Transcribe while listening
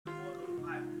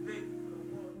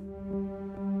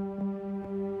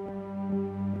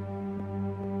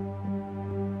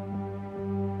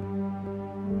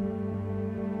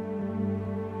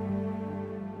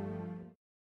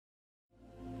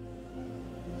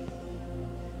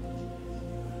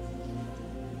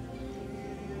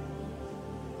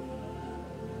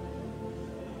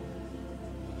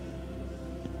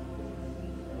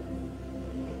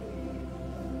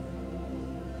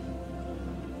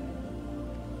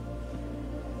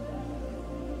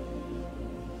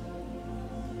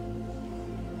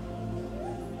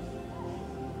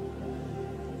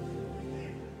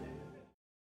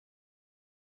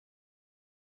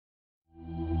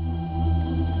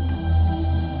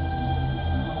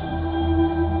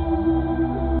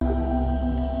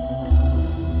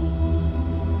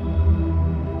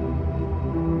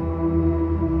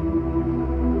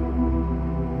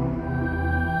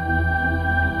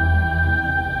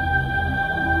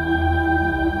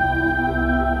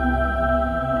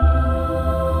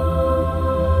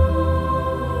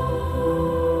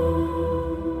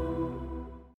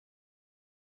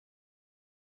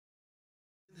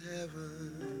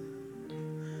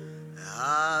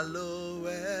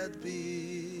Hallowed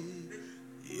be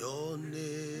your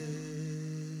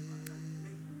name.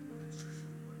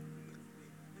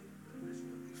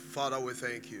 Father, we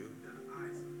thank you.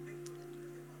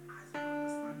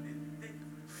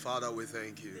 Father, we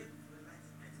thank you.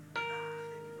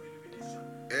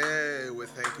 Hey, we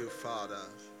thank you, Father.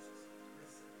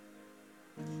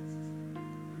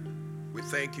 We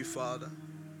thank you, Father.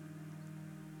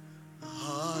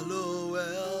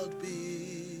 Hallowed be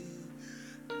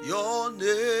your name,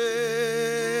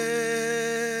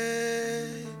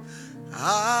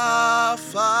 our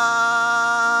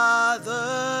Father,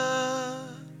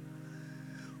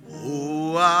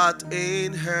 who art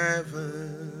in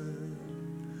heaven.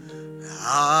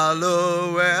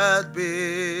 Hallowed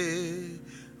be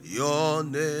your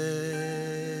name,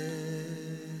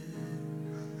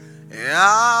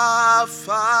 our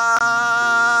Father,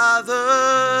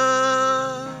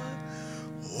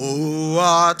 who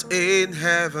art in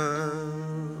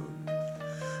heaven.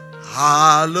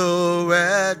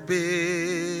 Hallowed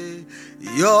be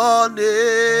your name,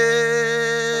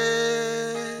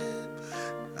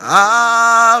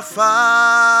 our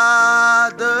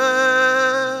Father,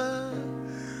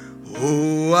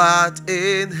 who art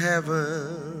in heaven.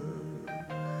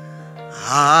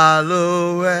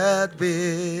 Hallowed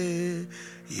be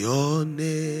your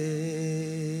name.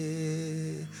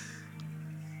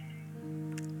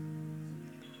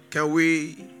 Can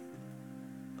we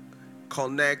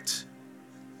connect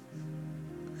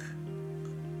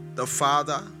the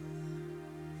Father?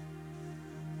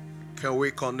 Can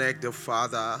we connect the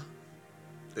Father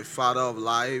of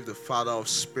life, the Father of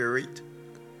spirit,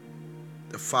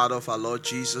 the Father of our Lord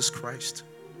Jesus Christ,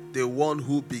 the one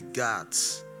who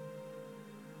begats,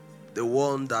 the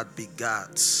one that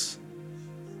begats,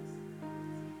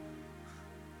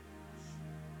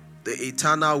 the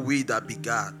eternal we that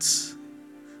begats.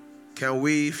 Can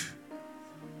we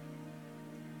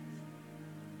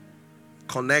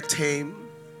connect him?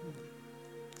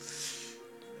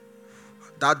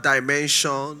 That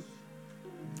dimension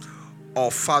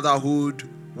of fatherhood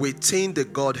within the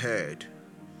Godhead,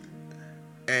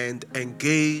 and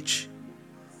engage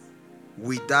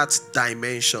with that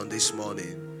dimension this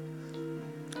morning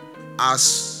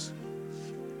as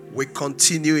we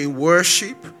continue in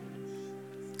worship.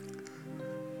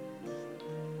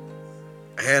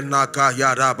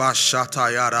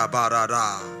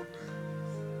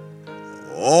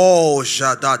 Oh,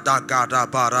 Jadada Gada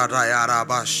Barada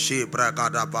Yaraba Shibra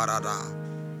Gada Barada.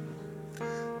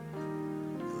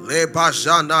 Le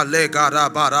Bajana Le Gada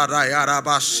Barada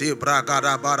Yaraba Shibra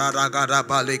Gada Barada Gada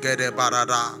Baligede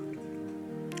Barada.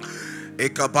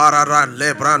 Ikabarara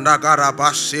Le Branda Gada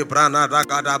Bashibrana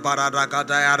Gada Barada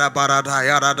Gada Yara Barada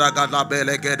Yara Gada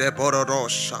Belegede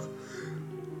Borodosha.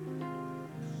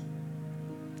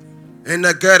 In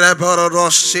the Gede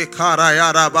Borodoshi Kara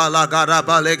Yara Balagada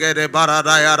Balegede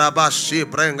Barada Yara Bashi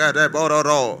Brenga de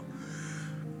Bororo.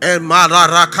 En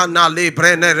Malarakana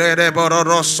Librene de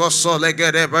Bororoso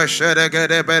Solegede Beshere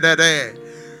Gede Bedede.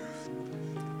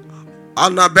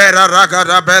 Anabera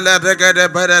Ragada Bele de Gede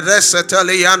Bedede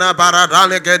Seteliana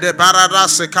Baradane Gede Barada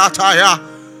Sikataya.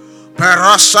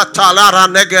 Perasa Talara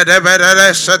Negede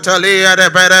Bedede Setelia de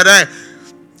Bedede.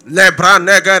 Lebra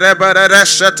negere berere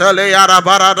seteli ara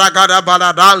barada gada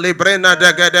balada librina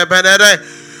de gede berere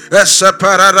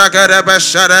esepere gede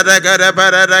besere gede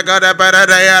berere gede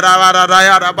berere yara barada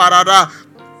yara barada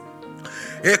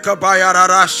ikabaya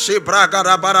ra shibra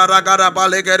gada barada gada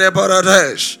baligere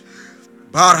bereresh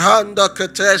barhanda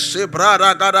ketesh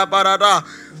brada gada barada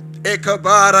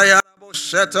ikabara yara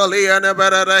seteli ane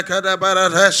berere gede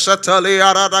berere seteli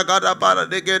ara gada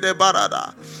barada gede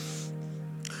barada.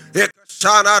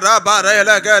 Shana rabare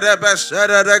legere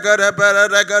besere legere bere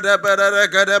legere bere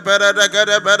legere bere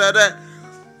legere bere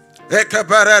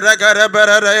ekebere legere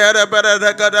bere legere bere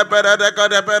legere bere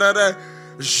legere bere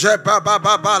jeba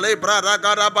baba bali brada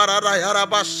gara barara yara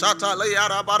basata li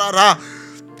yara barara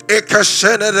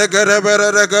ekeshene legere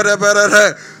bere legere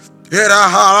bere ira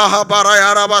ha bara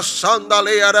yara basanda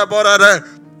li yara bere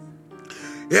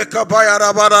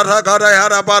ekabaya barara gara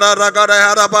yara barara gara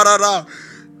yara barara.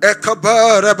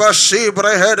 Ekabara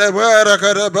basibre hede bere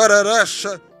kede bere res.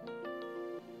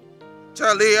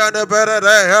 Taliana bere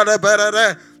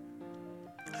bere.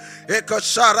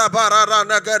 Ekasara barara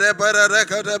nagade bere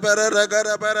kede bere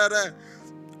kede bere.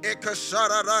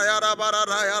 Ekasara yara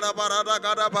barara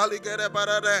gada bali kede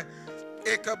bere.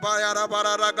 Ekabaya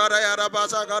barara gada yara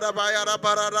basa gada bayara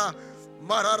barara.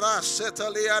 Marara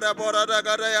setaliana barara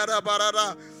gada yara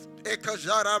barara.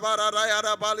 Ekasara barara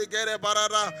yara bali kede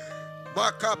barara.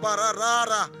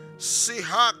 Bakabarara,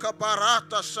 Sihaka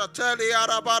Barata, Sateli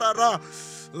Arabarara,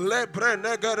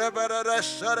 Lebrenegereberere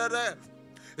sharere.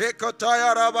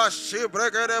 Ekotaya rabashi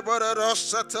bregere berere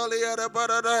sataliere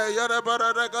berere yere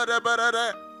berere gere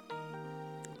berere.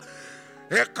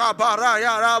 Ekabara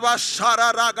yaraba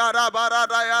sharara gara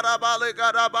barada yaraba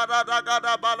ligara barada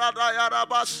gara barada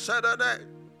yaraba sharere.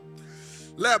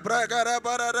 Lebregere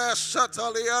berere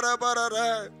sataliere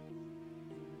berere.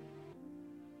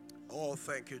 Oh,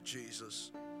 thank you,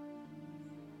 Jesus.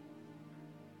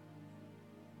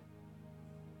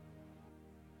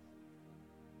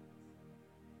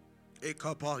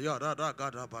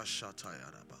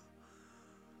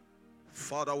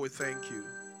 Father, we thank you.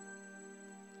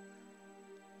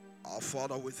 Our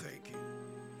Father, we thank you.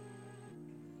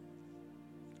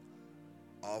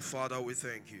 Our Father, we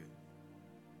thank you.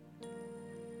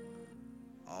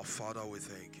 Our Father, we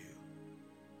thank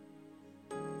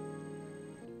you.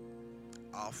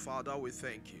 Our Father, we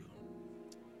thank you.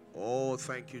 Oh,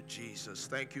 thank you, Jesus.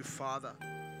 Thank you, Father.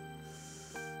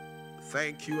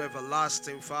 Thank you,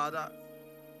 everlasting Father.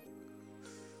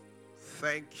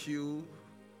 Thank you,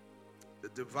 the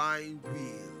divine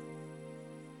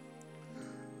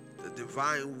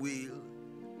will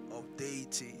of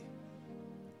deity.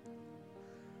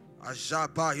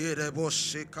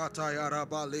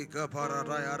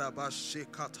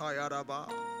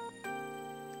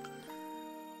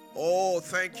 Oh,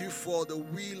 thank you for the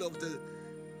will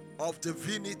of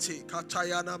divinity.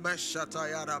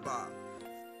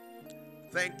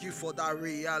 Thank you for that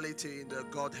reality in the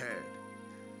Godhead.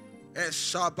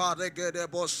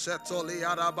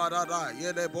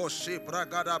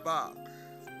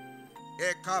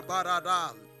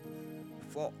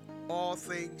 For all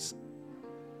things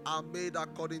are made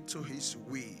according to his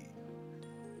will.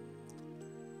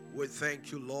 We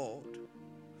thank you, Lord.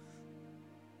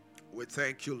 We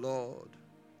thank you, Lord.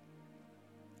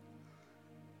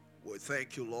 We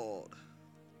thank you, Lord.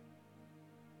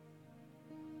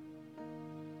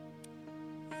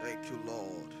 Thank you,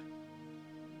 Lord.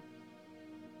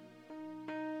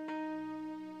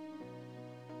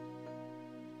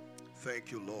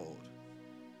 Thank you, Lord.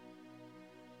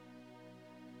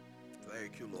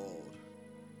 Thank you, Lord.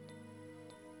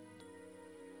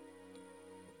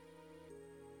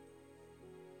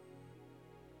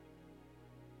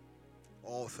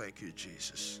 Oh, thank you,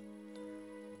 Jesus.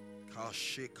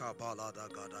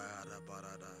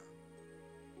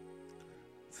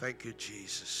 Thank you,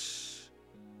 Jesus.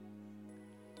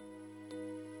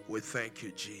 We thank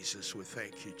you, Jesus. We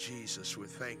thank you, Jesus. We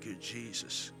thank you,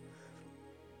 Jesus.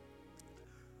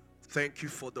 Thank you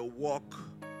for the work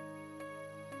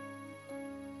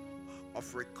of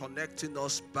reconnecting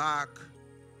us back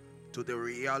to the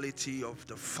reality of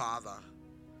the Father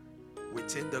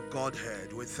within the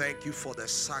Godhead. We thank you for the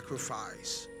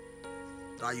sacrifice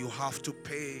that you have to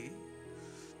pay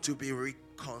to be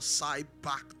reconciled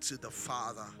back to the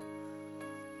Father.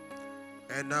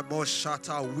 And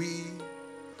Namoshata, we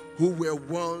who were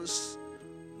once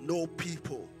no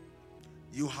people,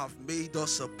 you have made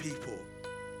us a people.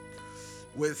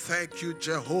 We thank you,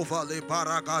 Jehovah.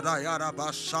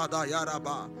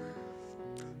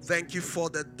 Thank you for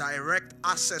the direct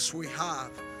access we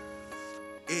have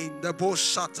in the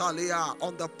Boshatalia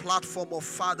on the platform of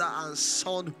Father and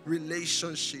Son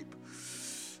relationship.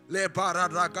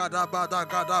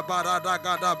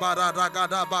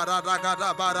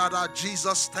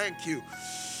 Jesus, thank you.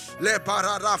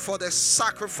 For the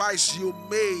sacrifice you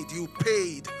made, you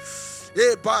paid.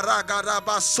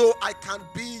 So I can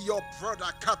be your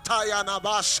brother. Kataya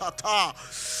Nabashata.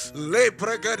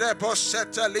 Lebregede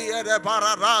Boseteli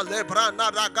Barara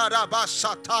Lebrana Ragada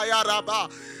Bashataya Raba.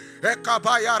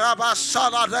 Ekabaya Raba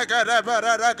Sala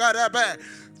Regerebe.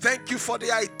 Thank you for the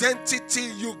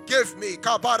identity you gave me.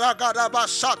 Kabaragada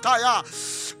Bashataya.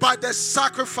 By the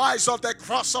sacrifice of the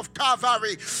cross of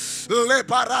Calvary.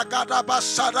 Lebaragada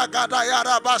Basharagada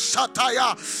Yaraba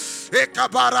Shataya.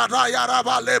 Ekabarada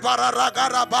yaraba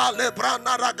lebararagaraba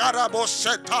lebrana ragarabo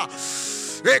seta.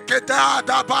 Ekeda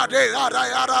bade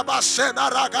yaraba sena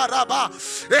ragaraba.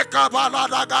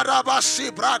 Ekabalada garaba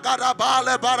sibragaraba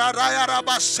lebarara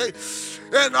yaraba se.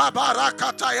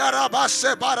 Enabarakata yaraba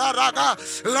se bararaga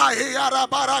lahi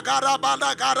yaraba ragaraba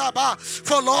lagaraba.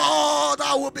 For Lord,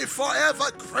 I will be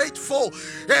forever grateful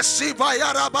Esiba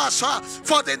yarabasa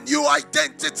for the new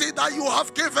identity that you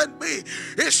have given me.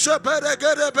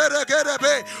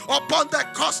 Upon the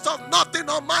cost of nothing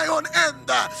on my own end,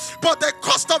 but the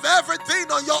cost of everything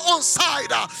on your own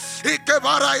side.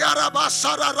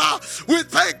 We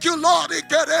thank you, Lord.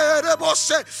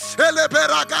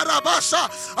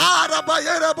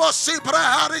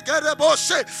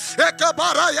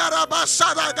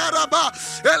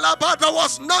 There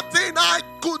was nothing I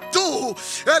could do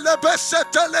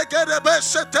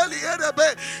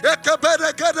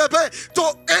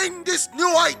to end this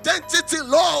new identity,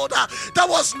 Lord. There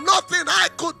was nothing I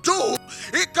could do.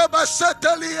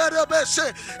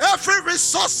 Every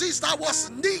resources that was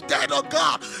needed, oh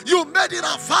God, you made it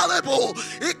available.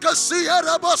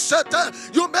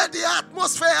 You made the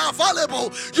atmosphere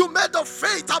available. You made the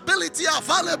faith ability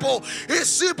available.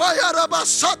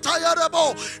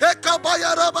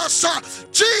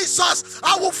 Jesus,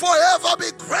 I will forever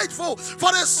be grateful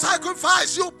for the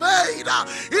sacrifice you made at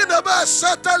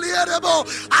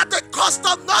the cost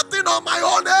of nothing on my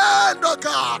own end, oh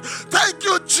God. Thank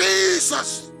you,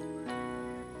 Jesus.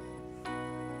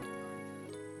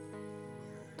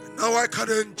 And now I can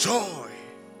enjoy.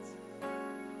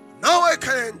 Now I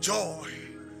can enjoy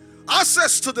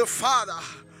access to the Father.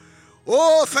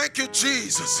 Oh, thank you,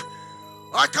 Jesus.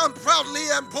 I can proudly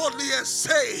and boldly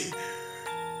say,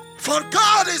 for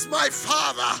God is my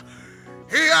Father.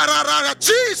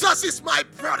 Jesus is my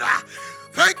brother.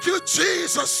 Thank you,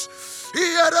 Jesus.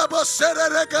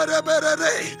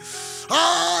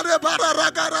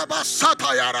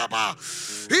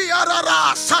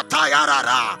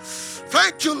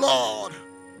 Thank you, Lord.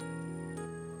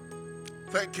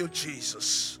 Thank you,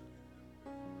 Jesus.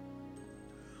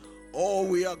 Oh,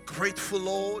 we are grateful,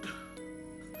 Lord.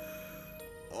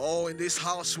 Oh, in this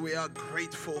house we are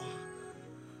grateful.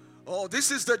 Oh, this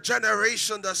is the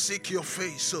generation that seek your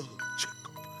face. Oh,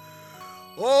 Jacob.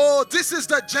 Oh, this is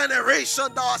the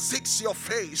generation that seeks your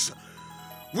face.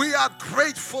 We are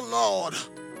grateful, Lord.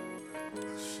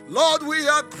 Lord, we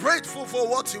are grateful for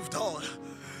what you've done.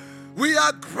 We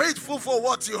are grateful for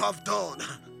what you have done.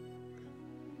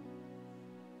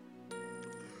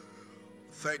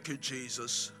 Thank you,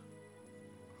 Jesus.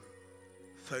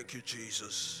 Thank you,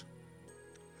 Jesus.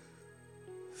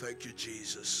 Thank you,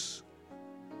 Jesus.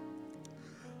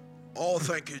 Oh,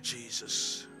 thank you,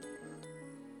 Jesus.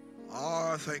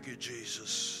 Oh, thank you,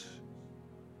 Jesus.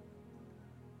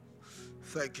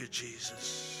 Thank you,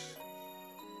 Jesus.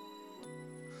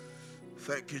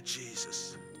 Thank you,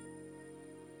 Jesus.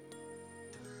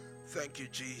 Thank you,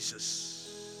 Jesus.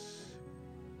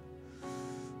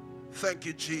 Thank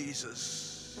you,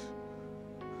 Jesus.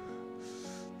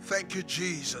 Thank you,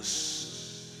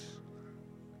 Jesus.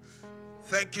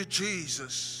 Thank you,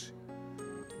 Jesus.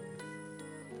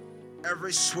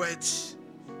 Every sweat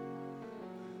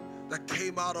that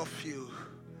came out of you,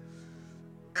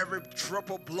 every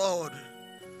drop of blood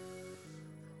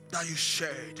that you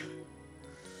shed,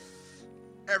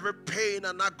 every pain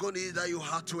and agony that you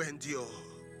had to endure.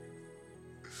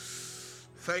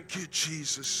 Thank you,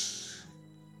 Jesus.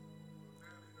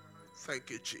 Thank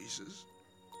you, Jesus.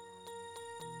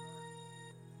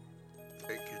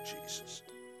 Thank you, Jesus.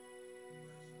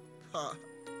 Ah,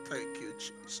 thank you,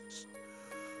 Jesus.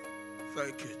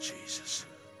 Thank you, Jesus.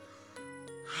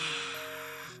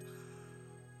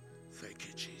 Thank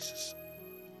you, Jesus.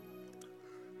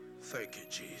 Thank you,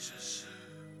 Jesus.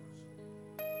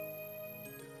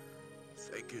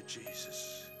 Thank you,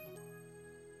 Jesus.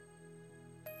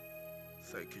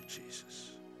 Thank you,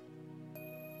 Jesus.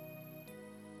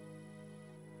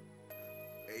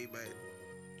 Amen.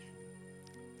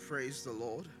 Praise the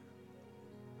Lord.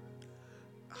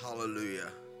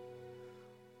 Hallelujah.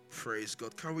 Praise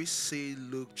God. Can we see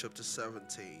Luke chapter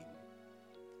 17?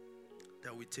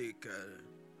 Then we take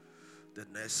the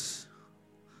next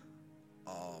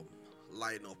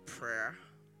line of prayer,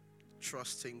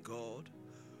 trusting God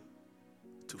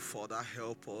to further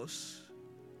help us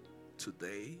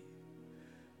today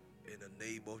in the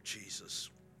name of Jesus.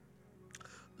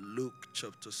 Luke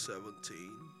chapter 17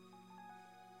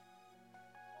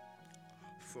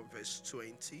 from verse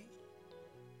 20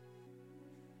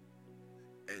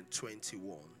 and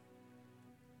 21.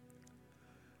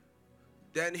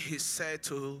 Then he said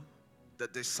to the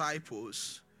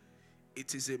disciples,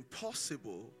 it is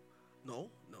impossible. No.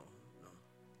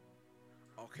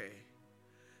 Okay.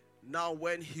 Now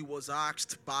when he was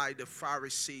asked by the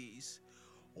Pharisees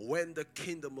when the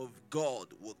kingdom of God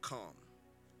will come,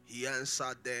 he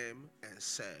answered them and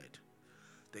said,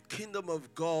 the kingdom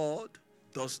of God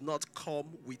does not come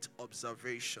with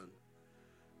observation.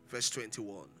 Verse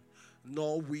 21.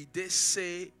 Nor will they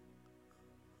say,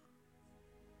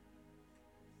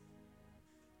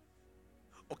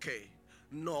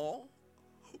 nor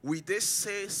will they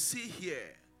say, see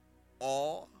here,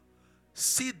 or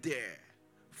see there,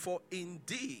 for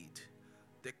indeed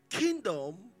the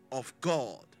kingdom of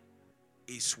God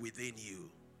is within you.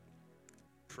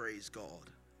 Praise God.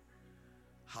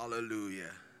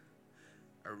 Hallelujah.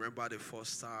 I remember the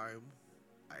first time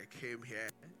I came here,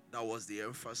 that was the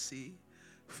emphasis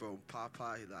from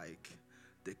Papa, like,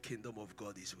 the kingdom of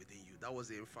God is within you. That was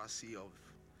the emphasis of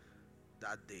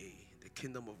that day. The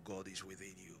kingdom of God is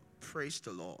within you. Praise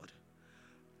the Lord.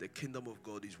 The kingdom of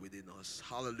God is within us.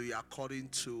 Hallelujah. According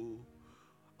to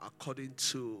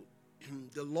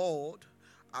the Lord,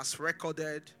 as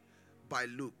recorded by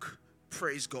Luke.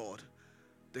 Praise God.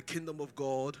 The kingdom of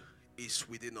God is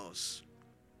within us.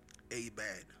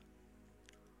 Amen.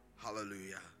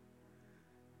 Hallelujah.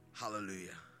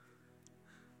 Hallelujah.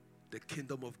 The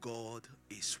kingdom of God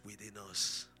is within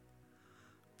us.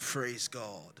 Praise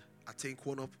God. I think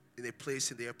in a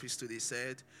place in the epistle they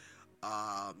said,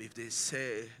 if they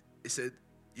say, it said,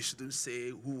 you shouldn't say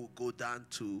who will go down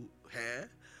to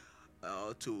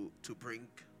hell to bring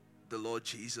the Lord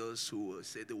Jesus, who will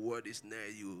say the word is near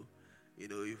you. You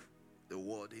know, if the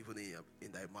word even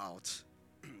in thy mouth.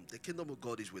 The kingdom of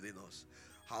God is within us.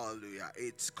 Hallelujah.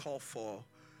 It's called for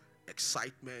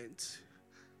excitement.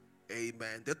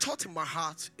 Amen. The thought in my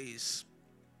heart is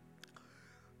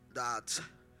that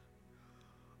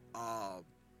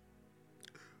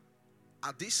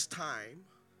at this time,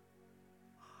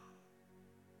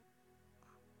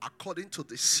 according to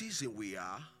the season we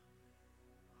are,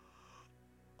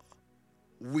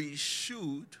 we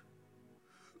should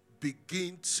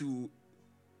begin to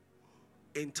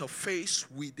interface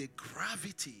with the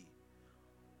gravity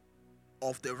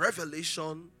of the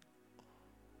revelation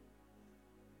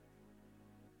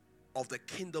of the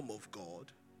kingdom of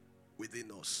God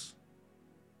within us.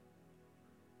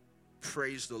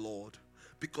 Praise the Lord.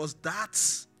 Because that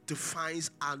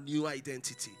defines our new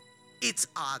identity. It's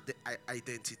our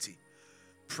identity.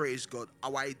 Praise God.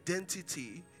 Our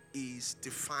identity is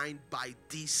defined by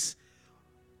this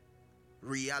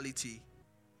reality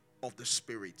of the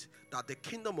Spirit, that the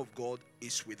kingdom of God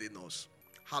is within us.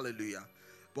 Hallelujah.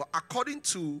 But according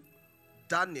to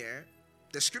Daniel,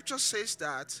 the scripture says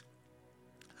that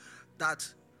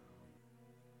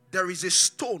there is a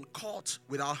stone caught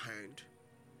without hand,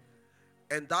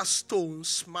 and that stone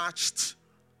smashed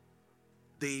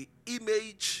the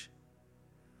image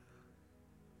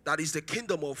that is the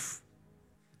kingdom of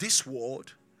this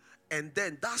world, and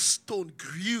then that stone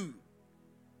grew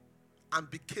and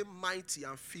became mighty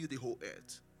and filled the whole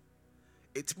earth.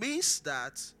 It means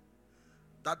that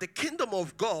the kingdom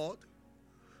of God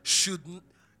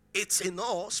it's in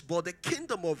us, but the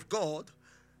kingdom of God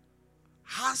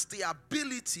has the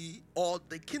ability, or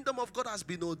the kingdom of God has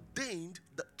been ordained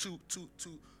to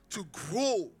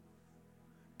grow.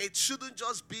 It shouldn't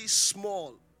just be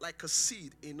small like a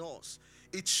seed in us.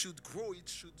 It should grow. It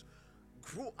should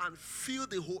grow and fill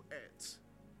the whole earth.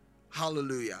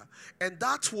 Hallelujah. And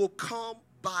that will come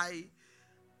by,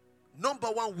 number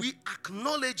one, we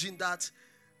acknowledging that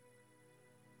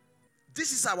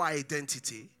this is our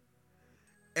identity.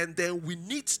 And then we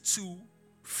need to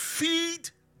feed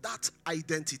that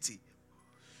identity.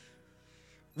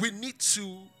 We need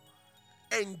to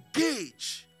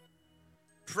engage.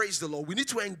 Praise the Lord. We need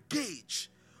to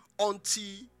engage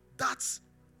until that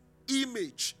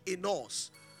image in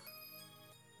us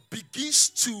begins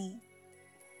to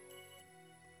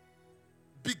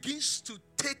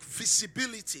take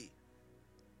visibility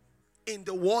in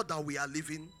the world that we are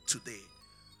living today.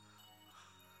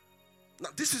 Now,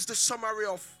 this is the summary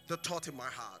of the thought in my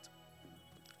heart,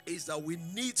 is that we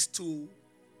need to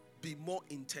be more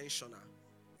intentional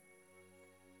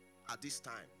at this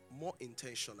time. More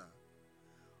intentional.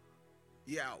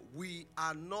 Yeah, we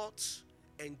are not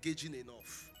engaging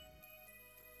enough.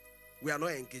 We are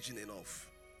not engaging enough.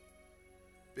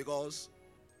 Because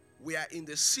we are in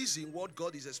the season, what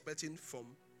God is expecting from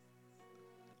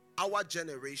our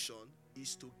generation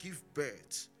is to give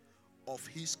birth of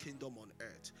his kingdom on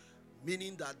earth.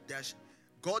 Meaning that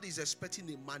God is expecting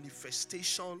a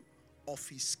manifestation of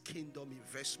his kingdom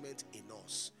investment in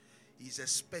us. He's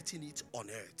expecting it on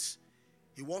earth.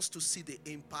 He wants to see the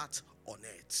impact on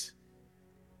earth.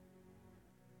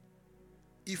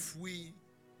 If we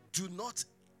do not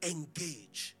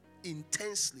engage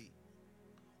intensely,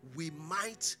 we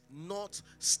might not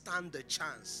stand the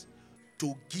chance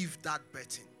to give that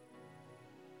betting.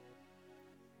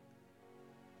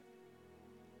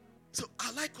 So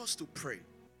I like us to pray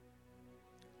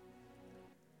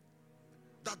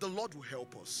that the Lord will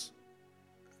help us.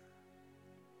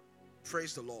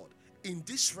 Praise the Lord. In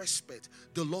this respect,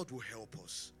 the Lord will help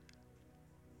us.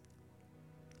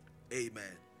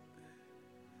 Amen.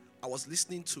 I was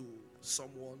listening to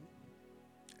someone,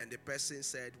 and the person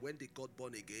said when they got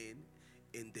born again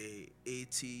in the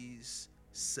 80s,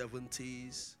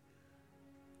 70s,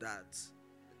 that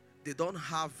they don't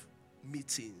have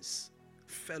meetings,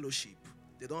 fellowship.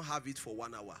 They don't have it for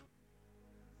 1 hour.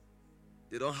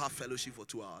 They don't have fellowship for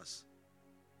 2 hours.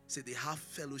 Say they have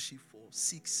fellowship for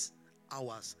 6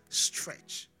 hours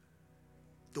stretch.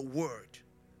 The word,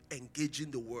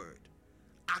 engaging the word,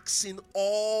 asking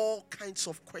all kinds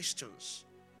of questions.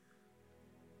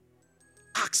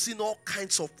 Asking all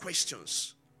kinds of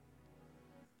questions.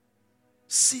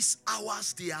 6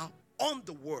 hours they are on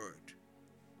the word.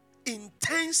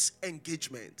 Intense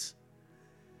engagement.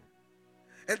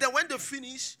 And then when they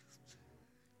finish,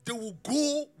 they will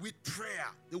go with prayer.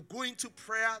 They will go into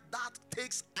prayer. That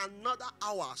takes another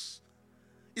hours.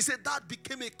 He said that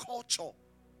became a culture.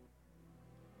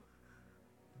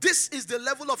 This is the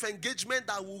level of engagement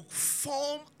that will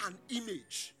form an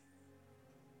image.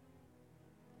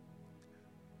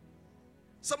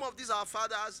 Some of these our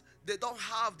fathers, they don't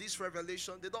have this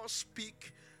revelation. They don't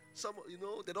speak.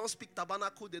 They don't speak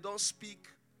tabernacle. They don't speak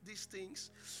these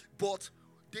things. But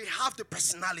they have the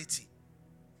personality.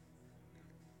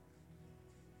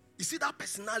 You see, that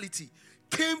personality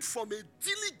came from a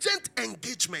diligent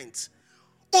engagement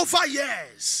over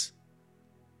years.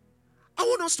 I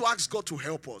want us to ask God to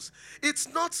help us. It's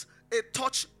not a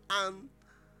touch and,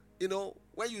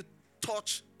 when you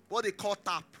touch, what they call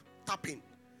tapping.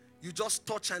 You just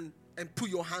touch and put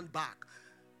your hand back.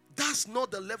 That's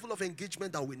not the level of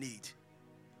engagement that we need.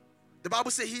 The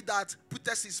Bible says he that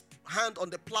putteth his hand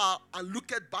on the plow and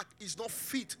looketh back is not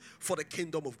fit for the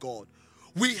kingdom of God.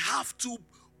 We have to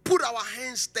put our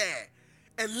hands there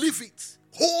and leave it.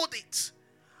 Hold it.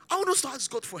 I want us to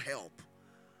ask God for help.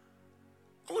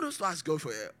 I want us to ask God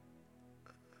for help.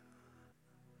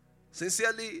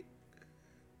 Sincerely,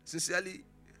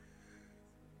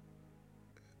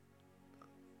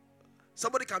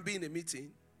 somebody can be in a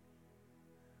meeting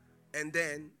and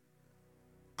then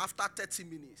after 30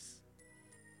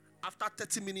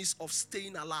 minutes of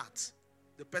staying alert,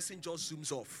 the person just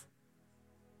zooms off.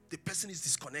 The person is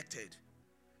disconnected.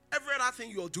 Every other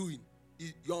thing you're doing,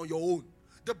 you're on your own.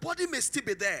 The body may still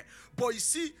be there, but you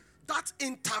see, that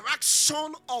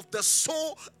interaction of the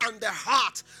soul and the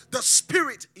heart, the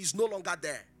spirit is no longer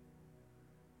there.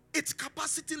 It's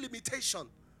capacity limitation.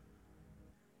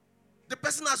 The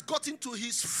person has gotten to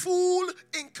his full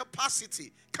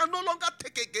incapacity, can no longer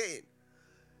take again.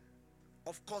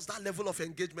 Of course, that level of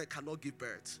engagement cannot give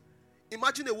birth.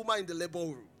 Imagine a woman in the labor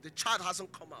room. The child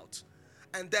hasn't come out.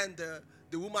 And then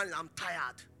the woman, I'm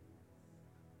tired.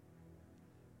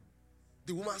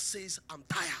 The woman says, I'm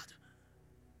tired.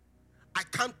 I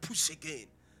can't push again.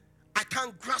 I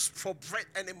can't grasp for breath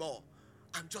anymore.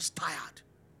 I'm just tired.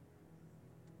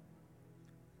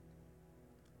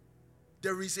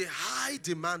 There is a high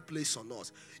demand placed on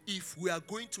us. If we are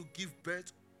going to give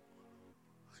birth,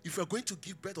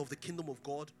 of the kingdom of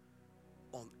God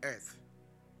on earth,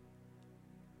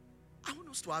 I want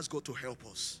us to ask God to help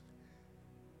us.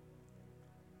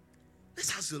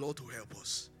 Let's ask the Lord to help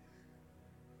us.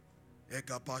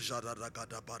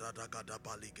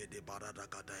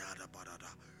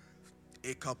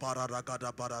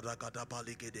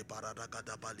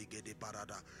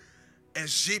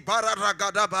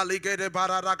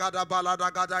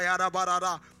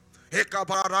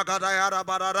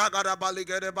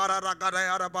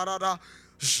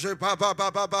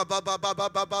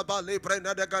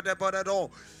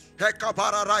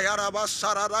 Hekabara yara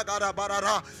basara ragara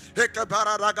barara.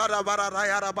 Hekabara ragara barara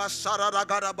yara basara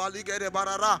ragara baligere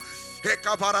barara.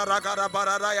 Hekabara ragara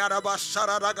barara yara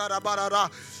basara ragara barara.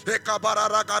 Hekabara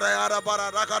ragara yara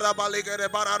barara ragara baligere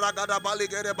barara ragara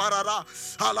baligere barara.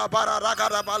 Halabara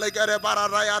ragara baligere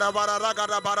barara yara barara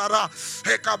ragara barara.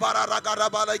 Hekabara ragara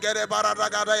baligere barara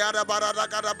ragara yara barara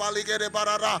ragara baligere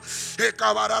barara.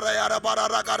 Hekabara yara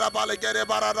barara ragara baligere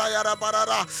barara yara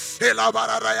barara.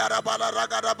 Helabara yara barara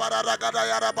ragara barara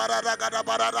yara barara ragara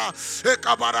barara.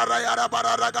 Hekabara yara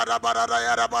barara ragara barara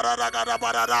yara barara ragara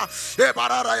barara.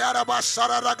 Hebara yara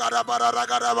basara ragara barara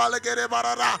ragara baligere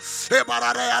barara.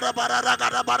 Hebara yara barara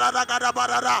ragara barara ragara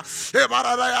barara.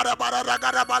 Hebara yara barara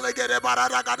ragara baligere barara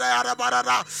ragara yara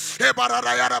barara.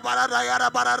 Hebara yara barara yara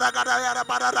barara ragara yara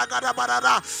barara ragara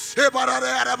barara. Hebara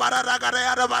yara barara ragara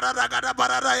yara barara ragara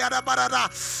barara yara barara.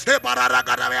 Hebara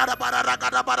ragara yara barara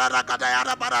ragara barara ragara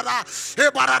yara barara.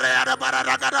 Hebara yara barara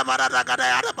ragara barara ragara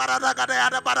yara barara ragara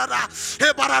yara barara.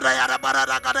 Hebara yara barara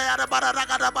ragara yara barara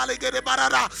ragara baligere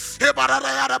barara. Hebara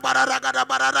yara barara ragara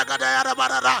barara ragara yara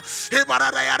barara.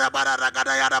 Hebara yara barara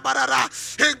ragara yara barara.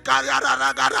 Henkara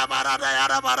ragara barara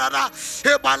yara barara.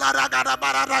 Hebala ragara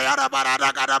barara yara barara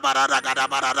ragara barara ragara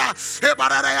barara.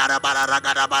 Hebara yara barara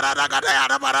ragara barara ragara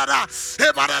yara barara.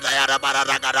 Hebara yara barara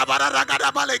ragara barara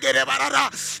ragara baligere barara.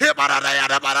 Hebara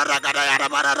yara barara ragara yara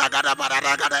barara ragara barara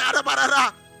ragara yara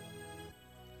barara.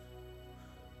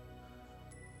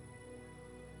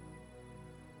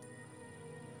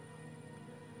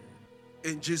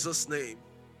 In Jesus' name.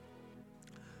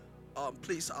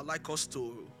 Please, I'd like us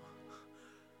to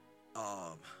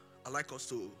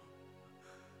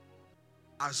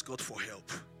ask God for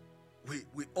help.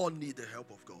 We all need the help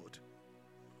of God.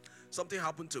 Something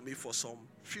happened to me for some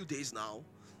few days now.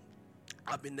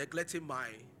 I've been neglecting my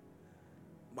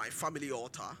family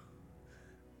altar.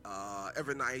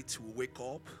 Every night we wake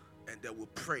up and then we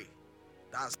pray.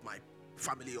 That's my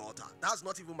family altar. That's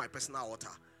not even my personal altar.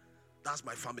 That's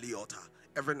my family altar.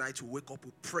 Every night we wake up,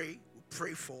 we pray. We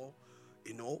pray for,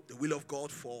 the will of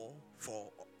God for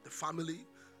the family,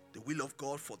 the will of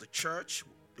God for the church,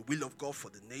 the will of God for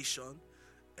the nation.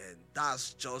 And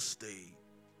that's just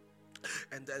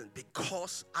and then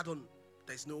because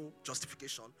there's no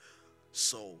justification,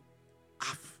 so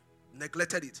I've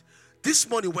neglected it. This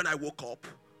morning when I woke up,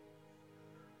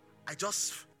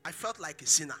 I felt like a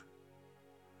sinner.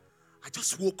 I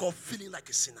just woke up feeling like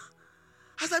a sinner.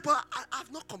 I was like, but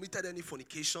I've not committed any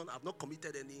fornication. I've not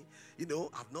committed any,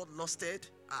 I've not lusted.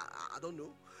 I don't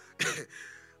know.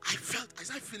 I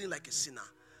started feeling like a sinner.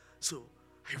 So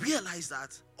I realized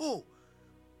that,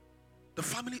 the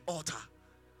family altar.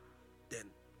 Then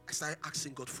I started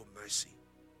asking God for mercy.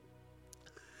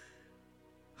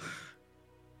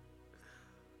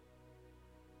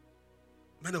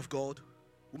 Man of God,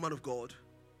 woman of God,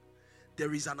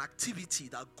 there is an activity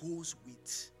that goes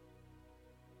with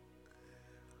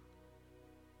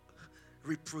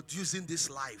reproducing this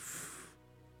life.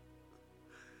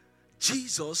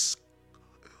 Jesus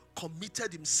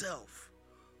committed himself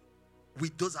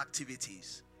with those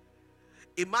activities.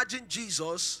 Imagine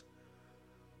Jesus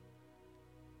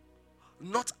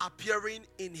not appearing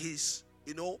in his,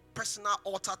 personal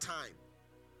altar time.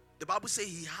 The Bible says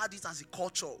he had it as a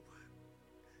culture.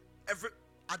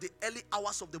 At the early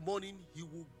hours of the morning, he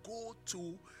will go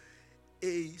to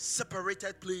a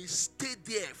separated place, stay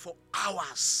there for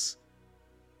hours.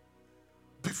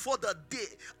 Before the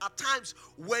day, at times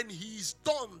when he's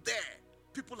done there,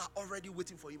 people are already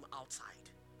waiting for him outside.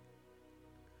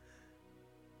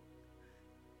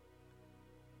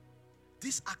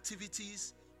 These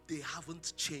activities, they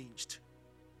haven't changed.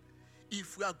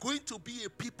 If we are going to be a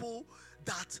people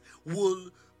that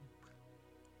will,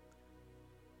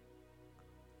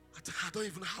 I don't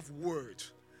even have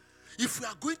words. If we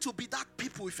are going to be that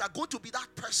people, if we are going to be that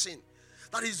person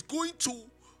that is going to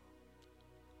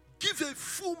give a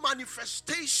full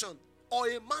manifestation or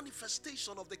a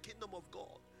manifestation of the kingdom of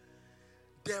God,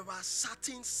 there are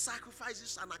certain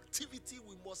sacrifices and activity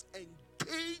we must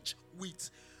engage with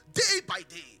day by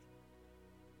day.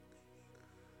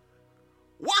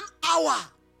 1 hour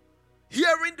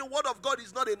hearing the word of God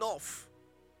is not enough.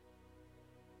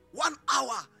 1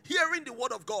 hour hearing the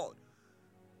word of God.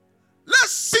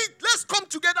 Let's come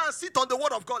together and sit on the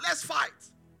word of God. Let's fight.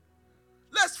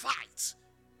 Let's fight.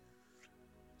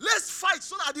 Let's fight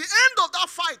so that at the end of that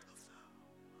fight,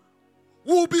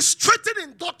 we'll be straightened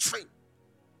in doctrine.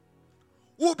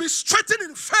 We'll be straightened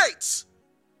in faith.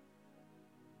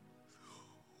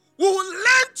 We will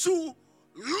learn to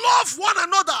love one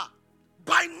another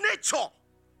by nature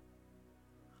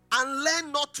and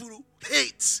learn not to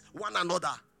hate one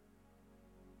another.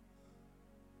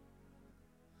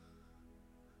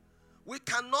 We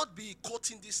cannot be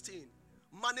quoting this thing,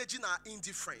 managing our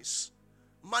indifference.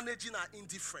 Managing our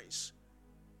indifference.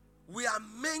 We are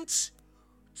meant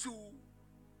to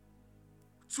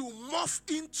morph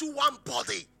into one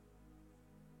body.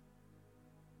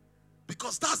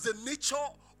 Because that's the nature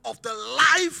of the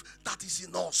life that is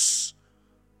in us.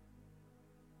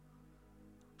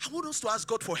 I want us to ask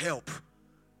God for help.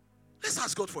 Let's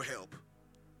ask God for help.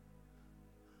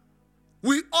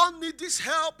 We all need this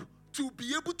help to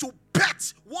be able to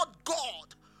bet what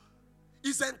God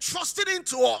is entrusting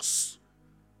into us.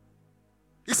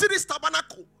 You see this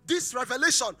tabernacle, this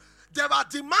revelation, there are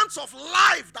demands of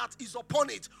life that is upon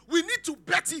it. We need to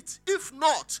bet it. If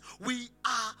not, we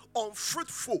are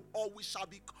unfruitful, or we shall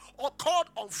be called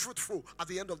unfruitful at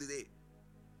the end of the day.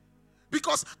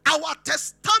 Because our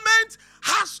testament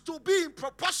has to be in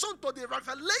proportion to the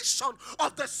revelation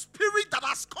of the Spirit that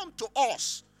has come to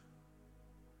us.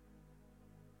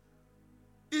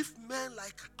 If men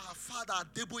like our father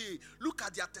Adeboye, look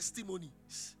at their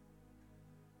testimonies.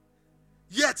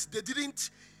 Yet they didn't,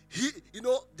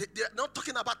 they're not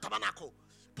talking about tabernacle.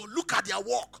 But look at their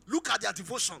walk. Look at their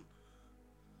devotion.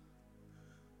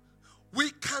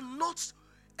 We cannot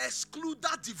exclude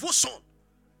that devotion.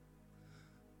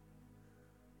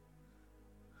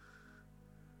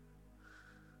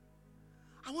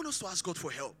 I want us to ask God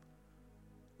for help.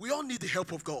 We all need the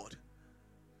help of God.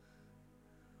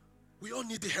 We all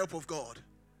need the help of God.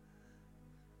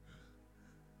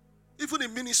 Even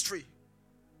in ministry.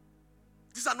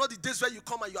 These are not the days where you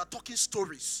come and you are talking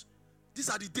stories. These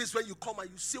are the days when you come and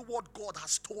you say what God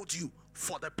has told you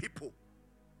for the people.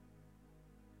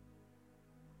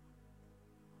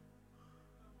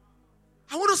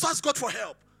 I want us to ask God for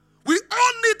help. We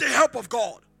all need the help of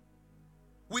God.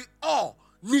 We all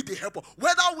need the help of God.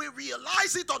 Whether we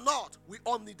realize it or not, we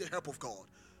all need the help of God.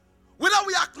 Whether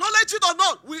we acknowledge it or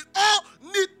not, we all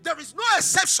need, there is no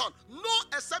exception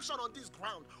on this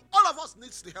ground. All of us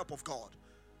needs the help of God.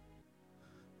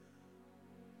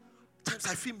 At times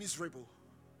I feel miserable.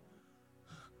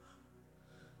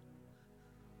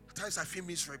 At times I feel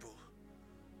miserable.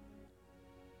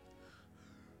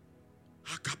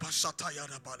 How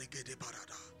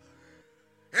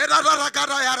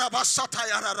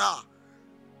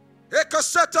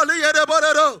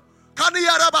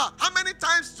many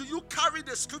times do you carry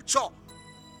the scripture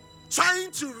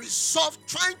trying to resolve,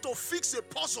 trying to fix a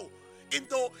puzzle in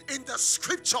the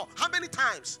scripture? How many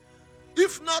times?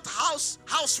 If not house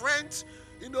rent,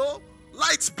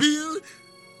 light bill,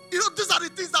 these are the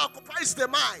things that occupies the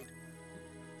mind.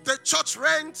 The church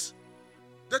rent,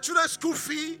 the children's school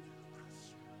fee.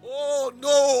 Oh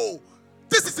no,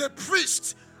 this is a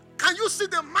priest. Can you see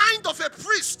the mind of a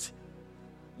priest?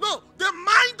 No, the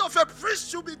mind of a priest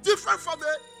should be different from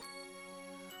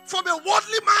a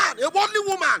worldly man, a worldly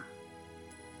woman.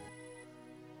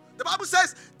 The Bible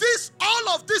says, all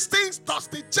of these things does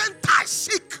the Gentile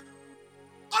seek.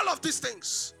 All of these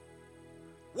things.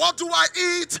 What do I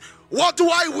eat? What do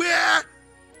I wear?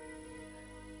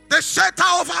 The shelter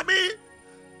over me.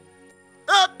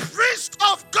 A priest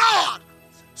of God.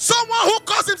 Someone who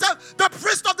calls himself the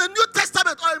priest of the New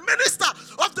Testament or a minister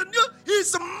of the New,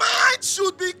 his mind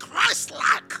should be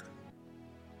Christ-like.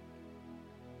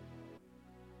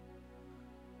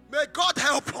 May God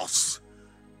help us.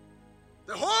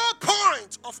 The whole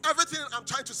point of everything I'm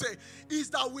trying to say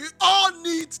is that we all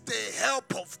need the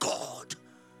help of God.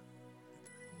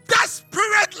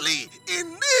 Desperately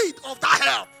in need of that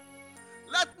help.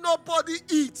 Let nobody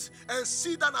eat and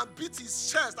sit down and beat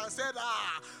his chest and say,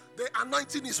 the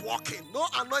anointing is working. No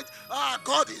anointing.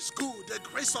 God is good. The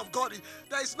grace of God.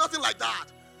 There is nothing like that.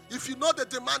 If you know the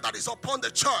demand that is upon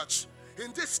the church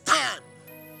in this time,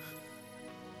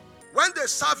 when they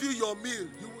serve you your meal,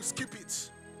 you will skip it.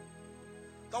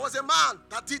 There was a man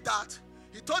that did that.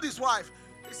 He told his wife,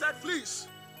 he said, please,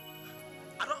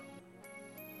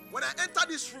 when I enter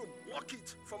this room, lock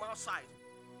it from outside.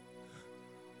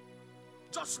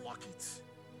 Just lock it.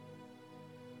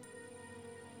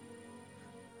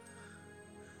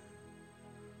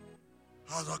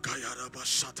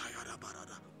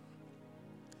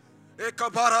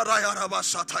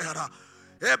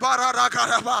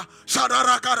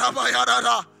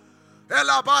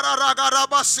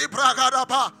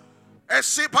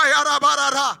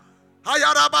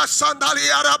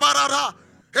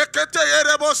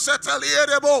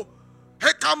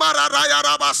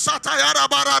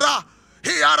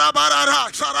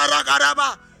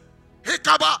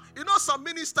 Some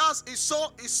ministers is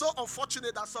so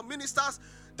unfortunate that some ministers,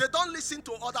 they don't listen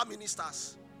to other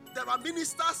ministers. There are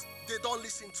ministers they don't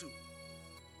listen to.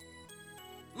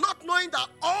 Not knowing that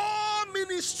all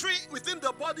ministry within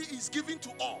the body is given to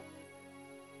all.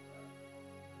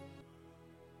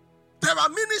 There are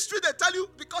ministry they tell you,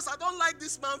 because I don't like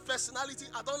this man's personality,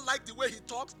 I don't like the way he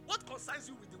talks. What concerns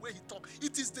you with the way he talks?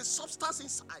 It is the substance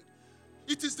inside.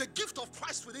 It is the gift of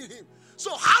Christ within him.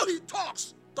 So how he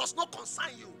talks does not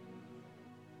concern you.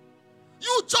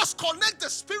 You just connect the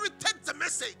spirit, take the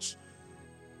message,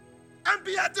 and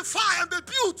be edified and be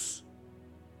built.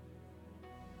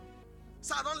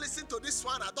 So I don't listen to this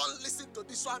one, I don't listen to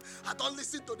this one, I don't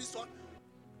listen to this one.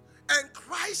 And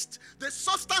Christ, the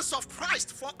substance of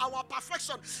Christ for our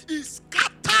perfection, is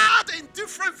scattered in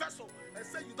different vessels. And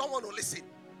say you don't want to listen.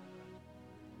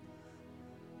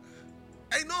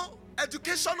 And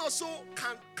education also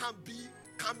can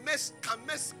mess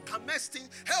things,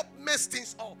 help mess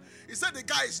things up. He said the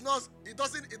guy he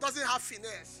doesn't have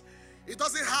finesse. He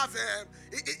doesn't have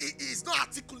he's not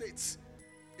articulate.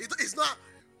 It's not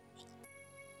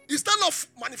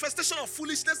manifestation of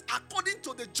foolishness according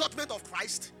to the judgment of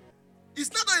Christ. It's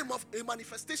not a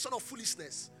manifestation of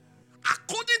foolishness.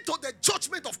 According to the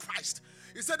judgment of Christ.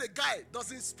 He said the guy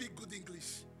doesn't speak good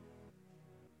English.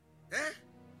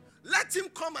 Let him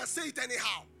come and say it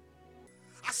anyhow.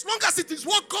 As long as it is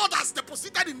what God has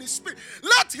deposited in his spirit,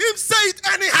 let him say it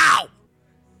anyhow.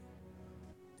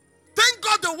 Thank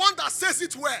God the one that says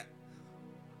it well.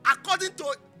 According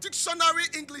to dictionary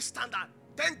English standard.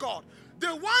 Thank God. The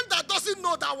one that doesn't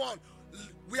know that one,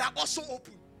 we are also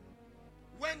open.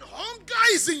 When hunger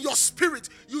is in your spirit,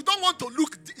 you don't want to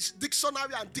look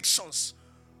dictionary and dictions.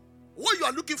 What you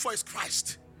are looking for is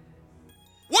Christ.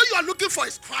 What you are looking for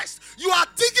is Christ. You are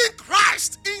digging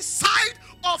Christ inside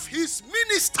of his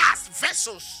ministers'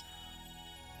 vessels.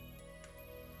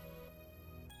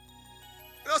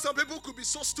 You know, some people could be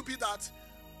so stupid that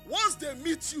once they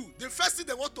meet you, the first thing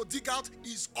they want to dig out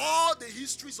is all the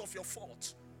histories of your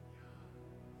fault.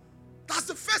 That's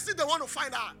the first thing they want to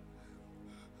find out.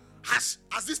 Has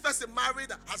this person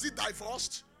married? Has he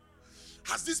divorced?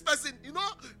 Has this person,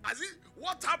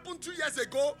 what happened 2 years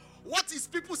ago? What is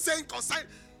people saying concerning?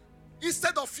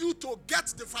 Instead of you to get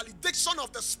the validation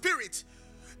of the Spirit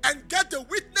and get the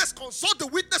witness, consult the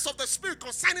witness of the Spirit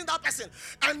concerning that person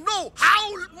and know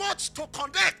how much to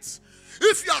connect.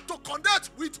 If you are to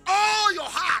connect with all your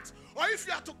heart, or if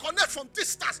you are to connect from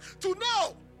distance, to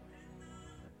know.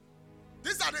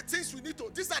 These are the things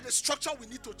these are the structure we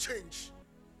need to change.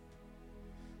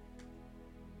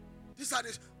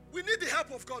 We need the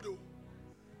help of God, though.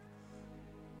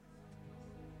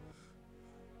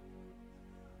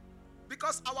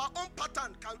 Because our own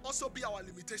pattern can also be our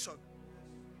limitation.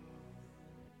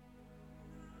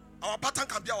 Our pattern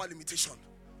can be our limitation.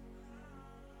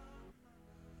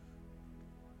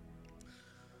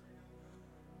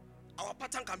 Our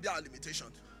pattern can be our limitation.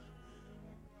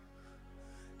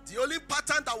 The only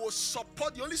pattern that will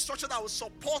support, the only structure that will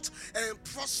support and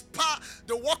prosper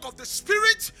the work of the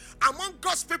Spirit among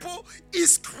God's people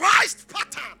is Christ's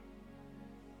pattern.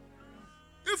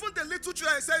 Even the little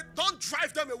children said, don't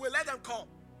drive them away, let them come.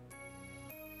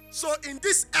 So in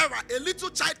this era, a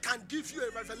little child can give you a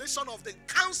revelation of the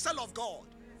counsel of God.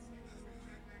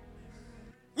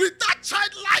 With that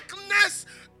childlikeness,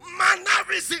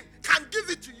 mannerism can give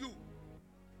it to you.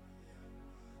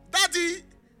 Daddy,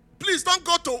 please don't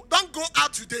go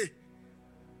out today.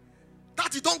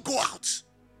 Daddy, don't go out.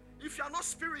 If you are not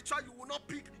spiritual, you will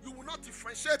not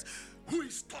differentiate who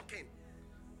is talking.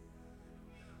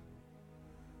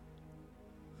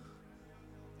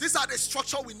 These are the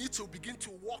structure we need to begin to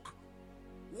walk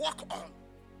on.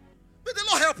 May the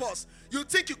Lord help us. You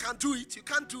think you can do it, you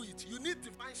can't do it. You need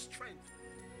divine strength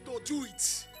to do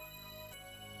it.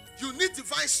 You need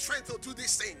divine strength to do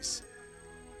these things.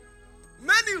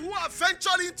 Many who are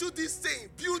venturing into this thing,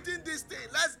 building this thing,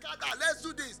 let's gather, let's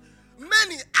do this.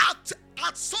 Many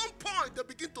at some point they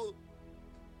begin to.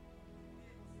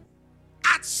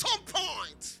 At some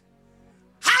point,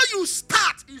 how you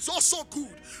start is also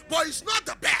good, but it's not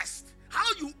the best. How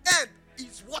you end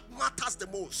is what matters the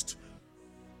most.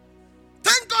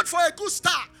 Thank God for a good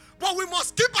start, but we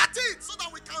must keep at it so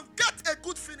that we can get a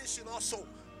good finishing also.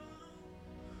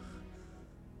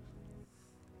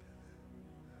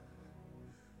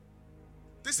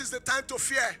 This is the time to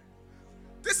fear.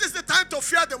 This is the time to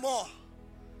fear the more.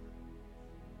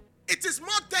 It is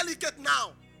more delicate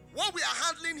now. What we are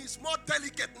handling is more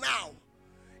delicate now.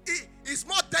 It is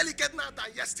more delicate now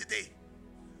than yesterday.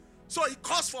 So it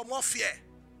calls for more fear.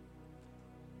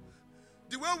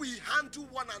 The way we handle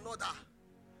one another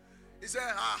is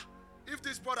if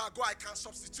this brother go, I can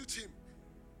substitute him.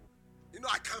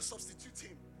 I can substitute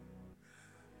him.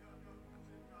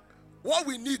 What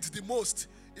we need the most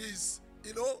is,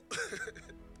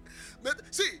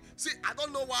 see, I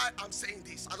don't know why I'm saying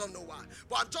this. I don't know why.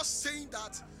 But I'm just saying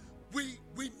that we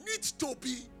need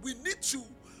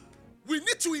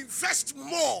to invest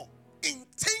more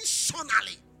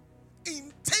intentionally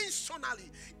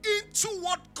into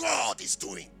what God is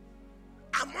doing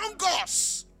among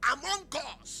us.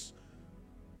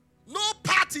 No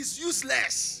part is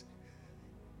useless.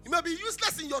 You may be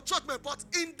useless in your judgment, but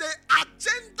in the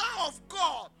agenda of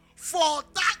God for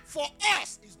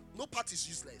us, no part is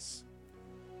useless.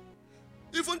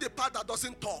 Even the part that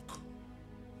doesn't talk,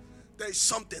 there is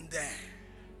something there.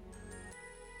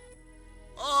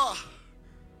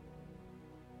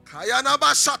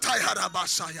 Kayanaba Shatayaraba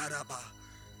Sayaraba.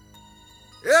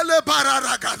 Ele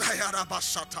Bararagada Yaraba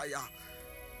Shataya.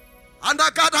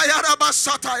 Andagada Yaraba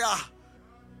Sataya.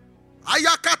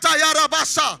 Ayakata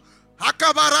Yarabasa.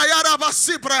 Akabara Yaraba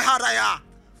Sibraharaya.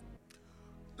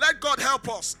 Let God help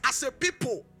us as a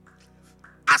people,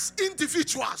 as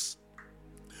individuals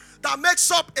that makes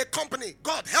up a company.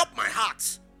 God, help my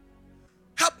heart.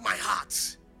 Help my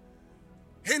heart.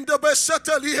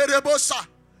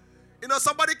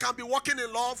 Somebody can be walking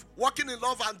in love,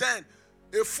 and then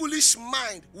a foolish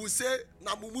mind will say,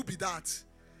 Namumu be that.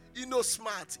 He no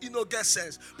smart, he no get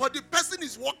sense. But the person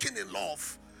is walking in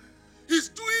love. He's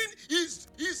pulling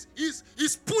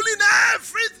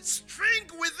every string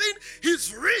within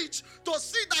his reach to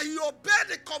see that he obeyed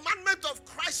the commandment of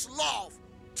Christ's love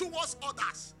towards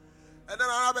others. And then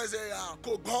another say,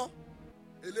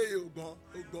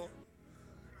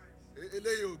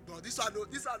 These are no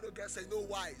guys say no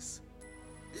wise.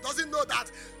 He doesn't know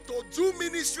that to do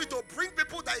ministry, to bring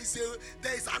people, there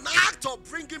is an act of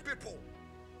bringing people.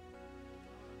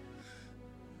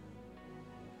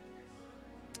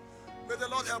 May the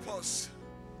Lord help us.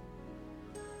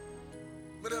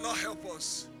 May the Lord help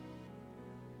us.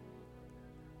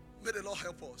 May the Lord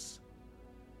help us.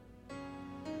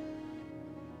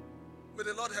 May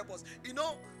the Lord help us. You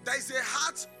know, there is a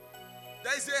heart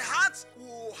we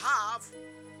will have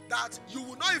that you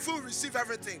will not even receive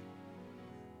everything.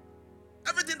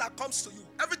 Everything that comes to you,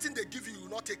 everything they give you, you will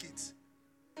not take it.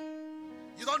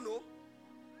 You don't know?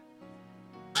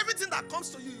 Everything that comes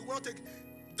to you, you will not take it.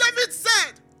 David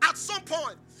said at some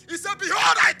point, he said,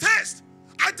 behold, I taste.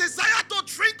 I desire to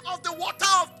drink of the water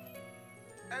of...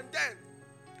 And then,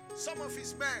 some of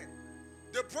his men,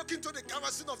 they broke into the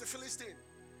garrison of the Philistine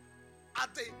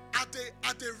at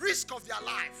the risk of their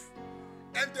life.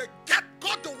 And they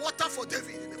got the water for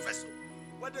David in the vessel.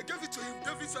 When they gave it to him,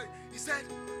 David said,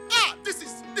 this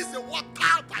is the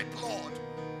water by blood.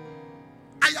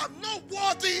 I am not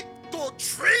worthy to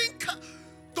drink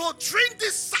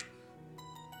this.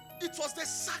 It was the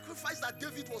sacrifice that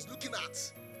David was looking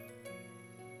at.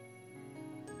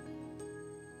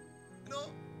 You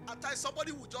know, at times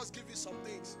somebody will just give you some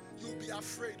things. You'll be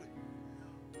afraid.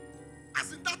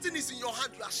 As in that thing is in your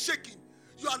hand, you are shaking.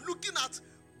 You are looking at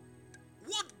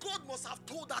what God must have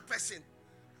told that person.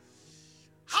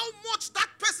 How much that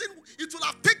person, it will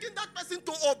have taken that person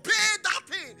to obey that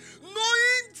thing,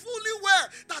 knowing fully well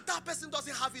that that person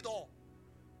doesn't have it all.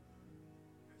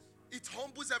 It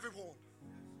humbles everyone.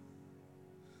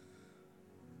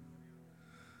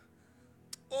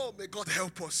 Oh, may God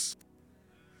help us.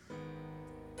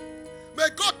 May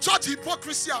God judge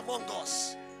hypocrisy among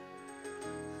us.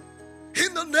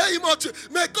 In the name of Jesus,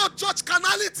 may God judge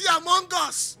carnality among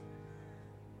us.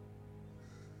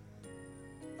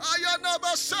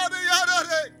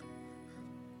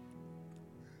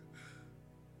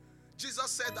 Jesus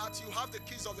said that you have the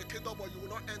keys of the kingdom, but you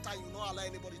will not enter, you will not allow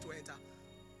anybody to enter.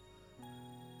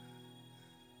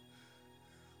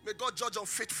 May God judge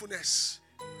unfaithfulness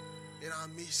in our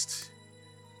midst.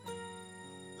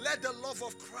 Let the love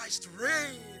of Christ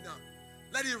reign.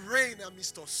 Let it reign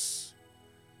amidst us.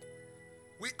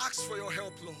 We ask for your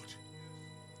help, Lord.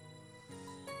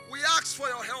 We ask for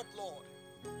your help, Lord.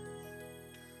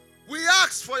 We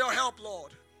ask for your help,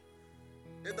 Lord.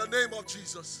 In the name of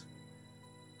Jesus.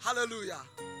 Hallelujah.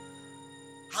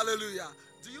 Hallelujah.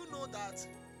 Do you know that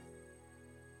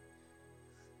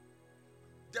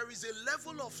there is a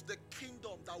level of the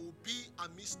kingdom that will be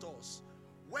amidst us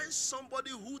when somebody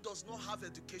who does not have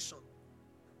education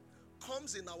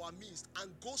comes in our midst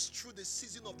and goes through the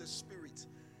season of the Spirit?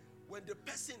 When the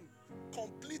person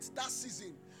completes that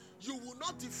season, you will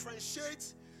not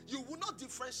differentiate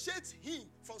him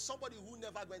from somebody who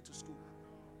never went to school.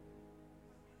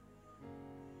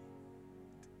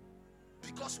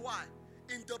 Because why?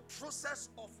 In the process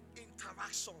of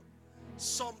interaction,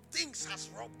 some things has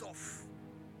rubbed off.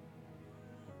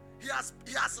 He has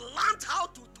learned how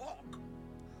to talk,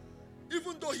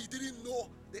 even though he didn't know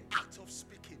the act of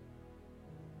speaking.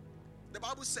 The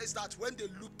Bible says that when they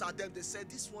looked at them, they said,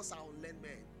 these ones are unlearned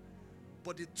men.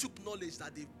 But they took knowledge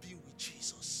that they've been with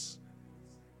Jesus.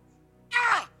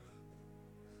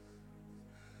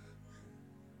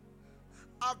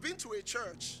 I've been to a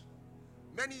church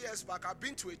many years back. I've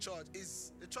been to a church.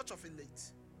 It's the Church of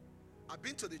Elite. I've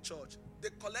been to the church. They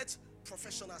collect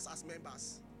professionals as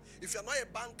members. If you're not a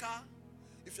banker,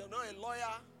 if you're not a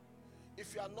lawyer,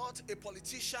 if you're not a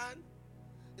politician,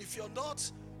 if you're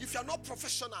not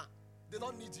professional, they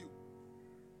don't need you.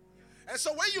 And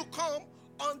so when you come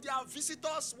on their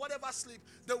visitors, whatever sleep,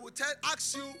 they will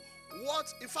ask you what.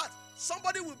 In fact,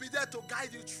 somebody will be there to guide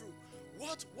you through.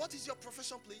 What is your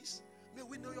profession, please? May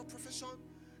we know your profession?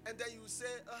 And then you say,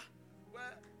 well,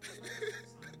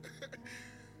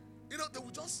 you know,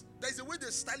 there's a way they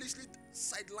stylishly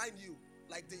sideline you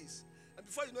like this. And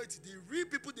before you know it, the real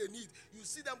people they need, you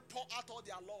see them pour out all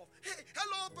their love. Hey,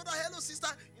 hello, brother, hello, sister.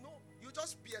 You know, you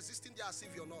just be existing there as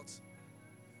if you're not.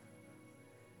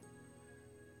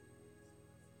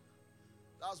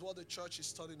 That's what the church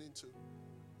is turning into.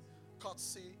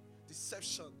 Courtesy,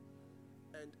 deception,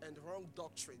 and wrong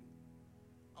doctrine.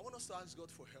 I want us to ask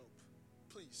God for help.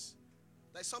 Please.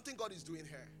 There's something God is doing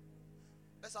here.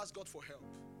 Let's ask God for help.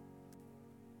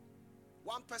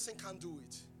 One person can't do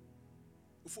it.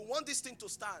 If we want this thing to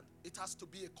stand, it has to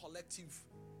be a collective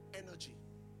energy.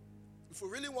 If we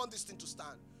really want this thing to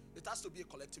stand, it has to be a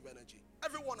collective energy.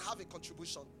 Everyone have a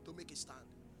contribution to make it stand.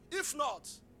 If not,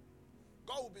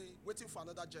 God will be waiting for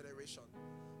another generation.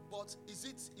 But is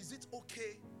it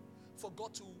okay for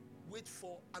God to wait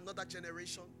for another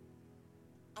generation?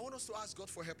 I want us to ask God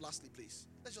for help lastly, please.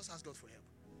 Let's just ask God for help.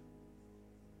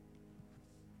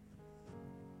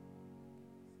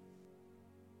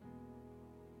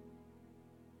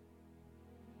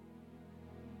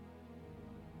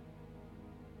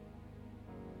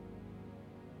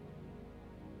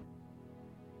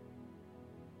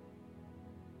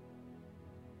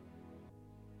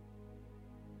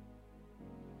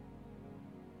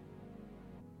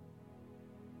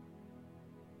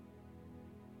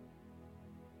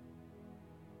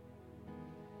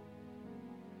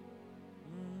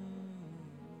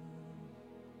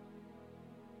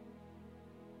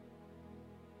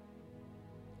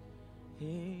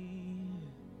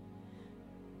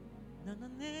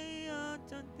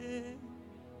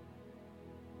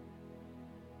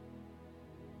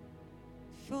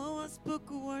 Before I spoke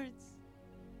words,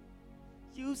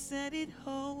 you said it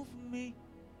all for me.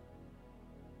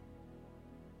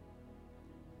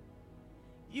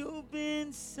 You've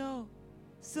been so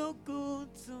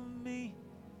good to me.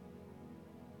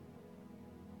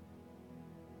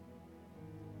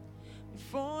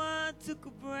 Before I took a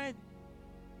breath,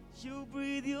 you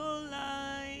breathed your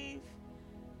life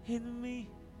in me.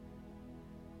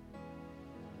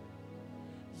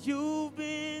 You've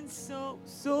been so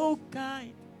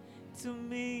kind to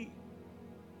me.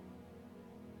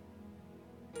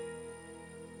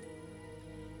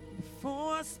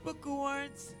 Before I spoke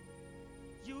words,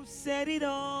 you said it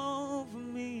all for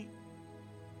me.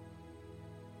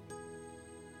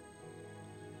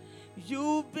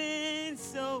 You've been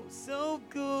so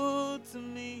good to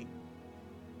me.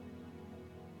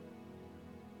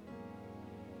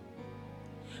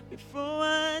 Before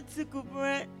I took a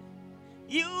breath,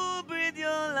 you breathed your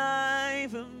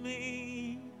life in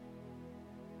me.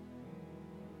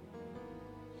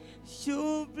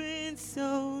 You've been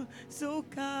so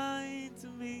kind to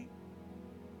me.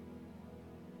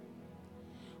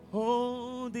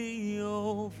 Oh, the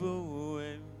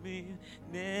overwhelming,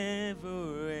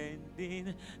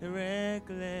 never-ending,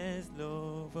 reckless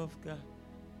love of God.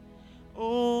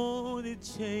 Oh, it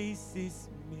chases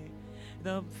me.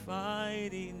 I'm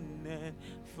fighting and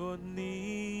for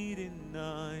needing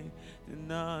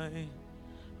deny.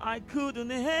 I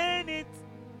couldn't earn it.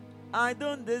 I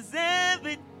don't deserve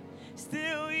it.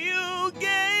 Still, you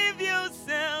gave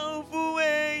yourself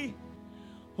away.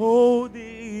 Oh,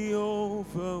 the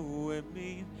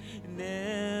overwhelming,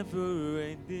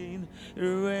 never-ending,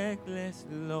 reckless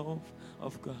love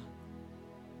of God.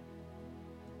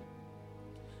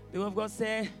 The word of God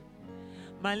said,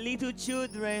 my little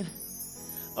children,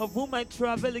 of whom I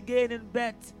travel again in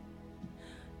bed,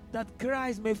 that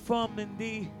Christ may form in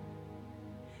thee.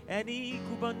 Any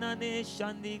kubanane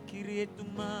shani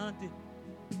kiretumade.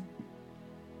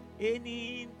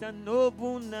 Any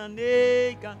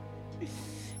tanobunanega.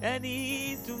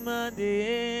 Any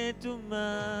tumade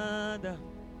tumada.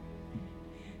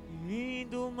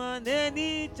 Indumane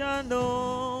ni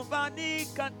chano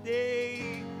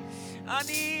banikate.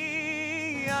 Ani.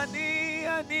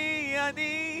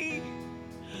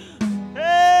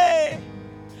 Hey,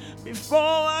 before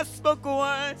I spoke a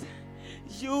word,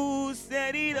 you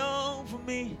said it all for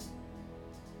me.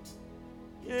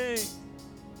 Yeah,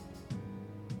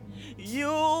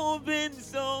 you've been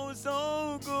so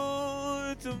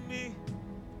good to me.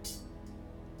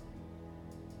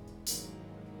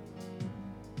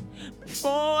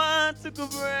 Before I took a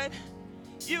breath,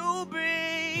 you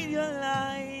breathed your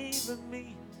life in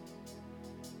me.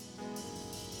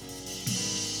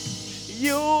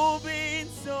 You've been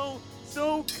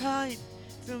so kind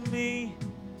to me.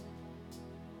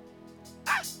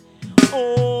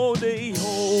 Oh, the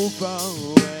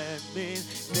overwhelming,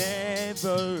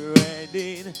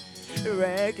 never-ending,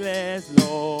 reckless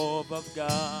love of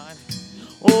God.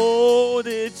 Oh,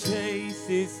 the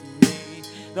chases me,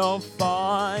 the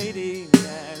fighting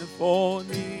and for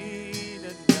me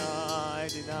the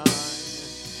 99.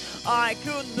 I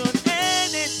could not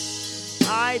end it.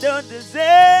 I don't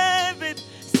deserve it.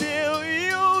 Still,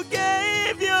 you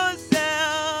gave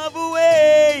yourself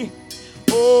away.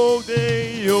 Oh,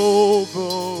 the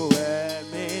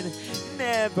overwhelming,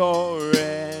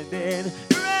 never-ending,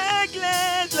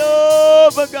 reckless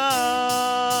love of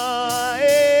God.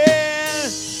 Yeah.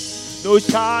 No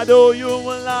shadow you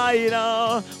will light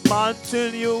up,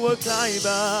 mountain you will climb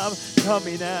up,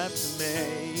 coming after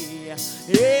me.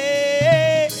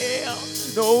 Yeah.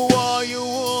 No wall you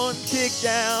won't kick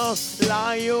down,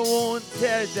 lie you won't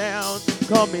tear down,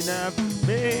 coming after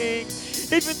me.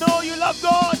 If you know you love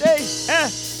God,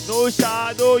 no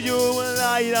shadow you will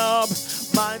light up,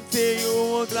 mountain you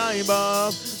will climb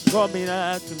up, coming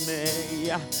after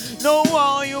me. No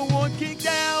wall you won't kick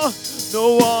down,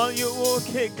 no wall you won't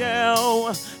kick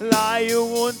down, lie you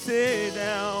won't tear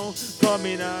down,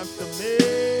 coming after me.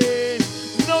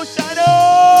 No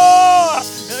shadow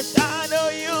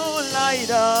you light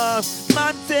up,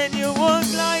 mountain you won't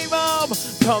climb up,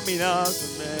 coming after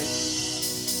me.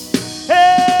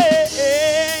 Hey,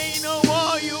 hey, no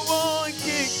wall you won't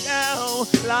kick down,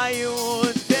 lie you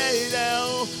won't tear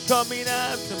down, coming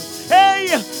after me. Hey,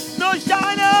 no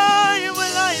shadow you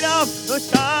will light up, no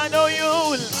shadow you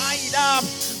will light up,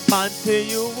 mountain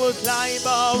you will climb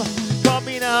up,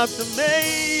 coming after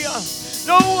me.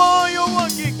 No wall you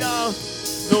won't kick down,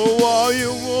 no wall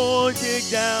you won't kick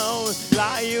down,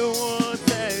 lie you won't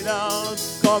tear down,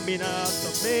 coming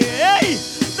after me. Hey,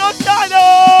 no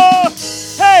shadow,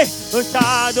 hey, no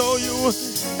shadow you,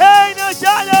 hey, no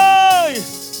shadow,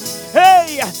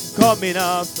 hey, coming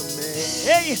after me.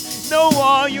 Hey, no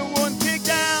wall you won't kick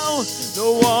down,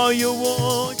 no wall you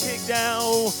won't kick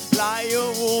down, lie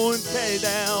you won't tear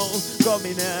down,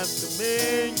 coming after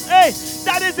me. Hey,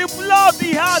 that is the love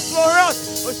he has for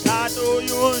us. No shadow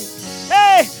you won't.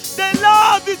 Hey, the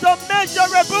love is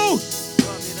unmeasurable,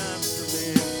 coming after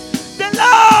me. The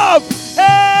love,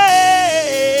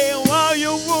 hey, while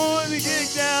you won't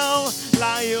kick down,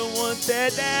 lie you won't tear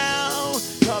down,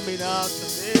 coming after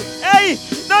me. Hey,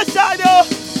 no shadow,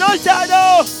 no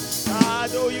shadow,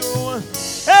 shadow you won't.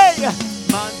 Hey,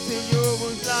 mountain you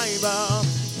won't climb up,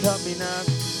 coming up.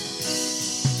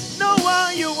 No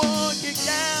wall you won't kick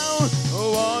down,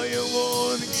 no wall you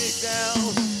won't kick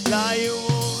down, lie you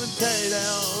won't tear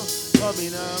down,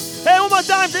 coming up. Hey, one more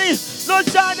time, please. No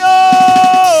shadow,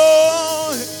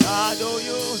 shadow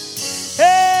you.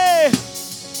 Hey,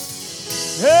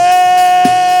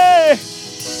 hey,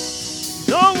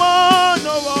 no one,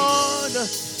 no one,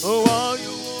 no wall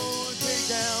you won't kick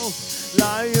down,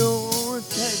 lie you won't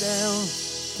tear down,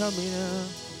 coming up.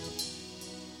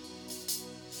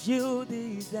 You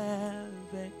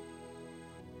deserve it.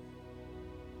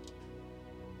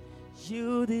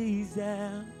 You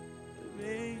deserve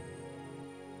it.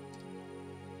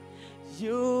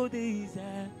 You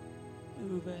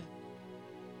deserve it.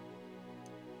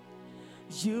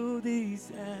 You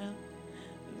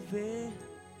deserve it.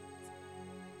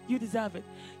 You deserve it.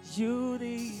 You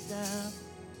deserve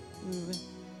it.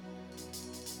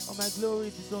 All my glory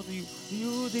is unto you.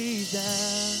 You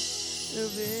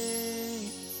deserve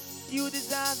it. You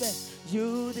deserve it.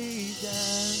 You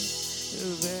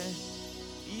deserve it.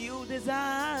 You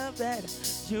deserve it.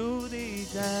 You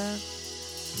deserve.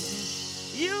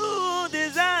 You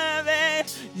deserve it.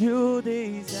 You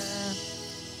deserve.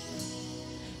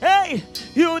 Hey,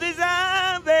 you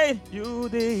deserve it. You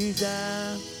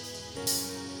deserve.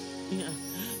 Yeah.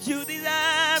 You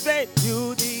deserve it.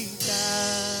 You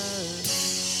deserve.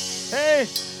 Hey,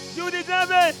 you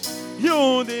deserve it.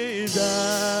 You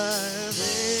deserve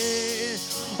it.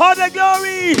 All the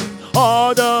glory.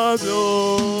 All the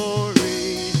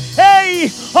glory. Hey,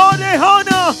 all the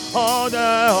honor. All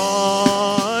the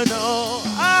honor.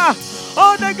 Ah,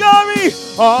 all the glory.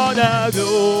 All the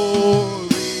glory.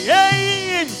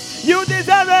 Hey, you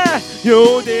deserve it.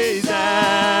 You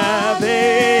deserve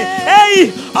it.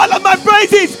 Hey, all of my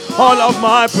praises. All of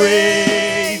my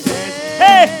praises.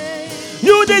 Hey,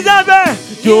 you deserve it.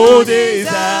 You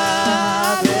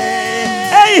deserve it.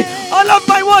 Hey, all of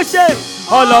my worship.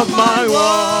 All of my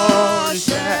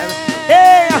worship.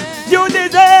 Hey, you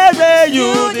deserve it.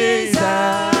 You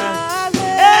deserve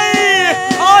it. Hey,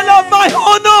 all of my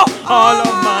honor. All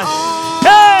of my.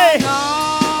 Hey,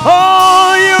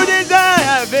 oh, you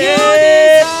deserve it.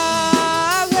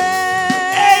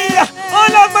 Hey,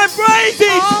 all of my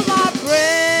praises. All my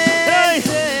praises.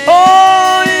 Hey,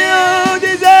 oh, you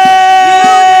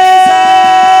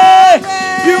deserve.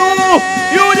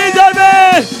 You deserve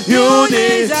it. You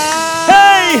deserve.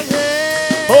 Hey,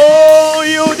 oh,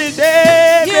 you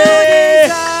deserve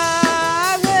it.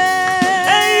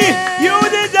 Hey, you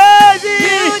deserve it.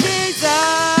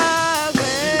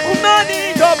 Umani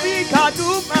gobi kadu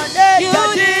mane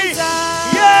kadi.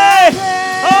 Yeah.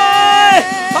 Hey,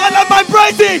 all of my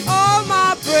praises. All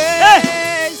my Hey,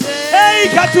 praises. hey,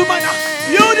 Katumana,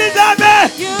 you deserve it.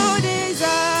 You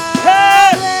deserve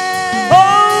Hey, it. oh,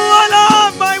 all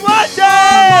of my My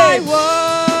worship.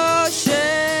 worship.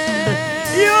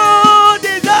 You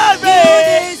deserve You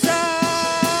it.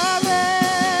 deserve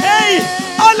it. Hey,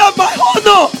 all of my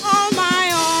honor. All my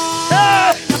own.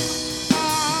 Hey,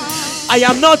 I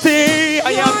am nothing.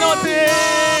 I am nothing.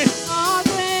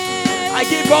 I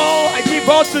give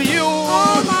all to you.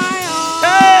 All my own.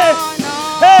 Hey,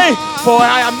 hey, for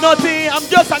I am nothing. I'm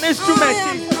just an instrument.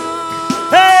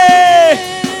 Hey,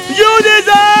 You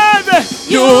deserve it.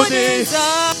 You You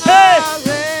deserve Hey. it.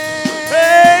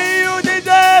 Hey, you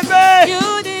deserve it.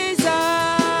 You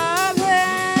deserve it.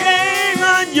 King,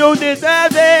 and you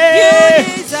deserve You it.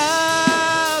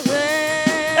 deserve it.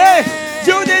 Hey,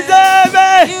 you deserve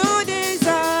it. You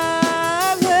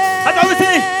deserve it. That's how we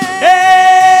sing.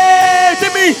 Hey, to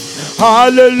me.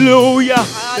 Hallelujah.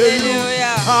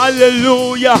 Hallelujah.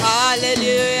 Hallelujah.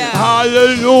 Hallelujah.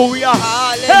 Hallelujah.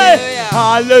 Hey, Hallelujah.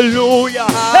 hallelujah.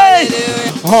 Hey,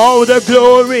 Hallelujah. all the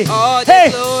glory. All the Hey,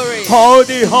 glory. all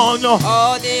the honor.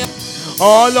 All the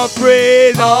All the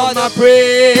praise. All the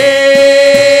praise.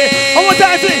 One more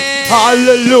time, sing.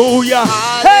 Hallelujah.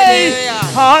 Hey,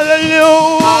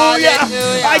 hallelujah.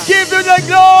 Hallelujah. I give you the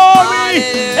glory.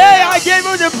 Hallelujah. Hey, I give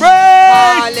you the praise.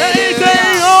 Hey, Hallelujah.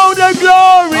 sing all the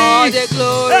glory. all the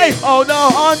glory. Hey, all the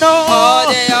honor. All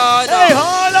the honor. Hey,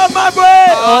 all of my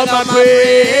praise. All All my of my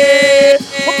praise.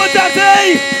 praise. One more time,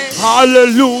 say.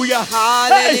 Hallelujah.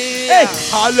 Hallelujah. Hey,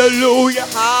 hallelujah.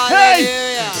 Hey,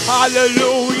 Hallelujah.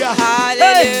 hallelujah. Hallelujah.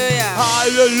 Hey,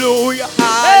 hallelujah.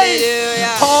 Hallelujah. Hey,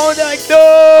 all the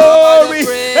glory.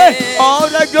 praise. Hey, all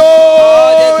the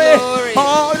glory. glory.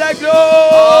 All the All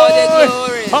the glory.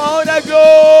 glory. All the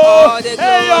glory. All the Hey,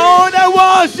 glory. all the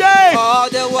worship. All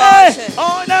the Hey, worship.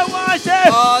 all the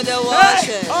worship. All the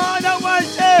worship. Hey, all the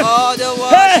worship. All the Hey,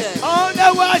 worship. all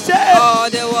the worship. All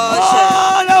the worship.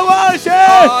 All the worship.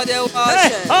 All the Hey,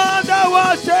 worship. all the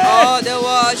worship. All the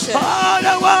worship. All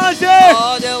the worship.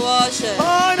 All the worship.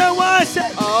 All the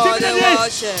worship. All Sing the it again.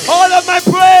 worship. All of my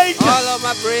praise. All of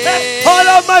my Hey, praise. all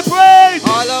of my praise.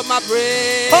 All of my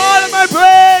praise. All of my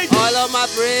praise. All of my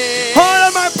praise. All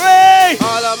of my praise.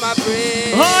 All of my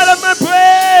praise. All of my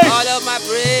praise. All of my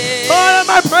praise. All of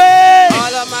my praise.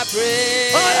 All of my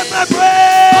praise. All of my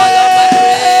praise. All of my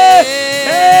praise.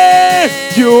 Hey,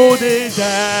 you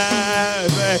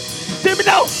deserve it. Sing me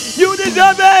now. You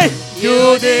deserve it.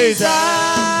 You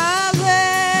deserve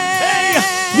Hey, it.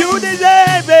 you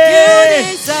deserve You it.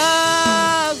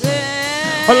 deserve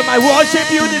it. All of my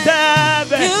worship, you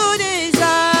deserve it. You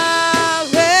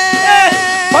deserve Hey,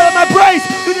 it. all of my praise,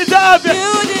 you deserve it.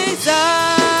 You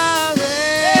deserve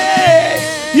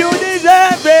Hey, it. you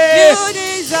deserve You it.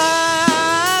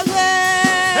 deserve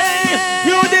Hey, it.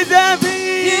 you deserve You it.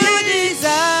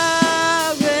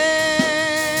 deserve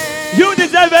it. You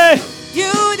deserve it.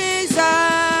 You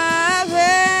deserve it.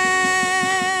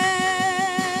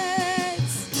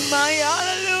 My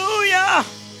hallelujah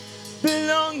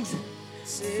belongs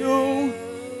to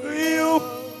you.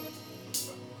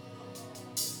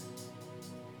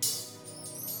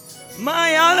 My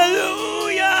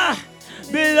hallelujah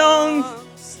belongs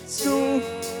to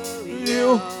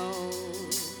you.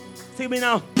 Sing me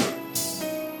now.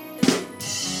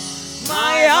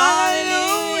 My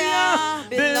hallelujah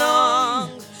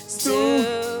belongs to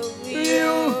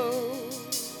you.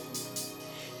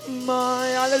 My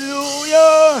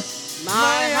hallelujah.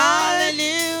 My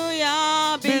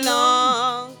hallelujah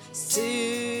belongs to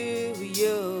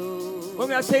you. When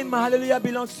we are saying my hallelujah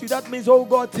belongs to you, that means, oh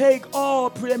God, take all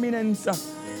preeminence.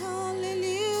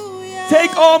 Hallelujah.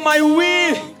 Take all my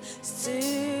will. belongs to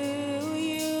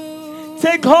you.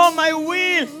 Take all my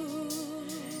will.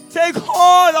 Take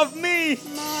all of me.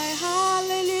 My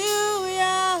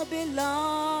hallelujah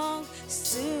belongs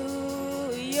to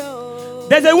you.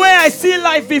 There's a way I see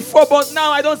life before, but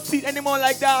now I don't see it anymore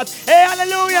like that. Hey,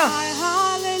 hallelujah. My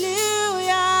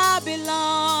hallelujah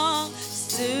belongs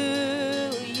to you.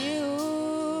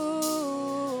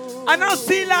 I now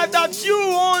see life that you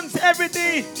owns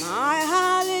everything. My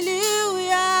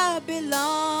hallelujah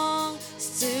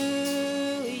belongs to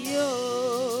you.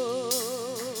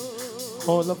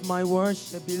 All of my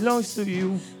worship belongs to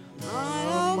you.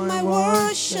 All of my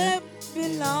worship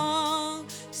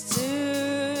belongs to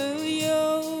you.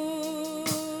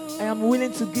 I am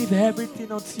willing to give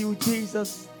everything unto you,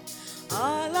 Jesus.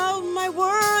 All of my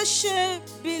worship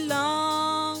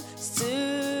belongs to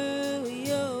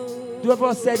you. The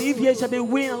Bible said, if ye shall be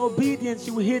willing and obedient,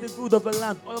 you will hear the good of the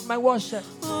land. All of my worship.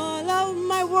 All of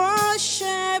my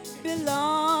worship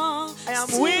belongs I am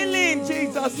to willing,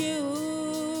 Jesus. you.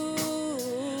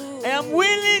 I am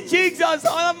willing, Jesus.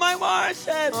 All of my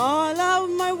worship. All of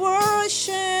my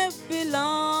worship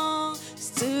belongs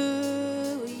to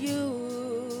you.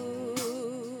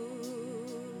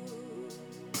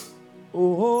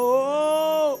 Oh,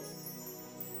 oh,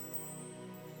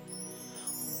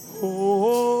 oh, oh,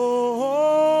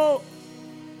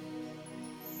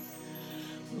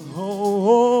 oh, oh,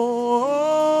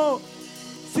 oh,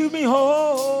 sing me,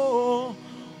 oh,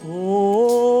 oh,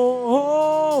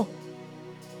 oh,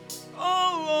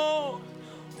 oh,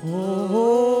 oh,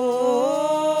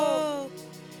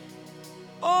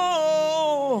 oh,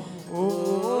 oh,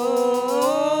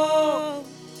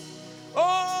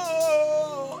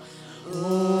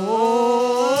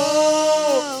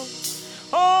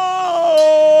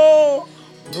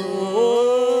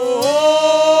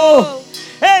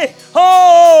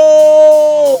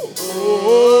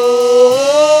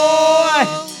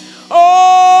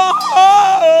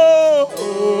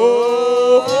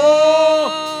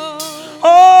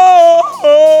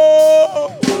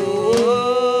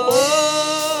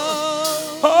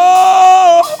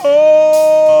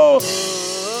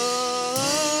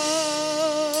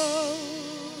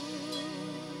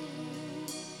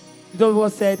 Those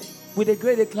was said, with a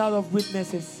great cloud of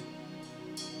witnesses,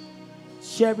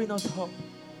 sharing us up.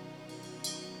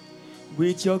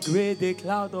 With your great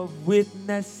cloud of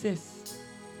witnesses,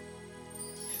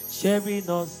 cheering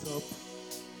us up,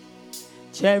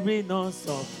 cheering us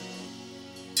up.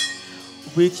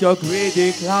 With your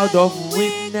great cloud of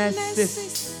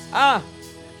witnesses,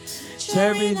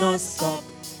 cheering us up,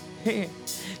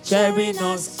 cheering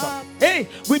us up. Hey,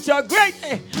 with your great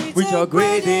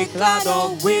cloud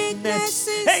of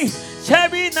witnesses, hey,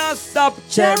 cheering us up,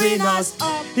 cheering us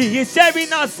up. He is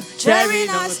cheering us, cheering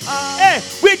us up. Hey,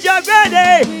 with your great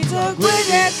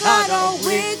cloud of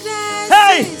witnesses,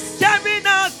 hey, cheering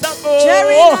us up,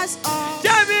 cheering us up,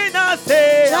 cheering us,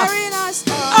 hey, cheering us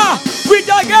up. with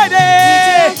your great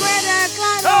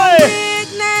cloud of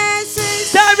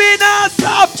witnesses, cheering us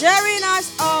up, cheering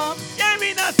us up,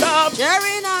 cheering us up,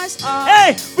 cheering us up.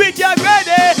 hey, with your great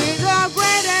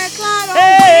cloud of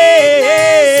hey,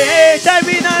 witnesses,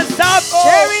 cheering us up,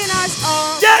 cheering us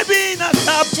up, cheering us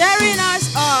up, cheering us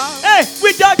up. hey,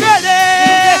 with your great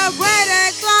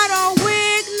cloud of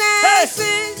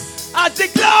witnesses, as the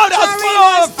cloud has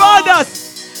followed our fathers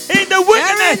in the cheering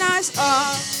wilderness, us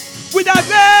up. with a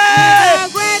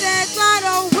great Cloud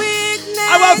of witnesses,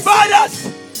 our fathers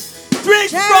drink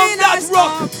from cheering that us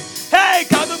rock. up. Hey,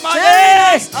 come on,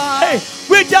 Cheering us up. hey,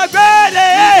 with your great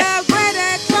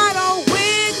cloud of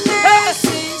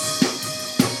witnesses,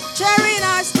 cheering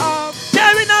us up,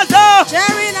 cheering us up,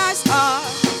 cheering us up.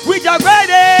 with your great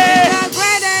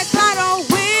Cloud of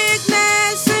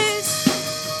witnesses,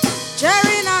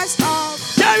 cheering us up,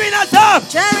 cheering us up,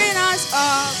 cheering us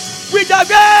up. with your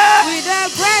great With the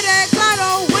greater cloud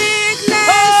of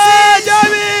witnesses,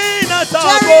 cheering us up,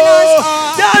 cheering us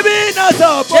up, cheering us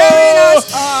up, cheering us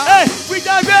up. hey, with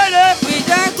your great With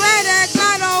the greater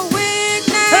cloud of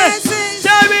witnesses,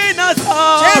 cheering us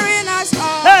up, cheering us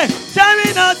up, hey,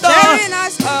 cheering us up, cheering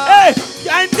us up. hey,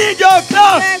 I need your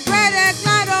cloud, The greater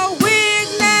cloud of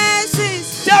witnesses,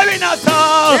 cheering us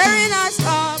up, cheering us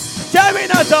up,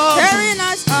 cheering us up, cheering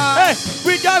us up. hey,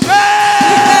 with your The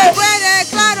great greater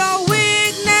cloud of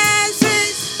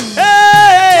witnesses,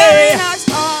 hey, cheering us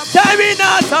up. cheering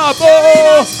us up, Cheering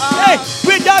us up. hey,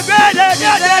 with your great The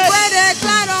greater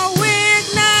cloud of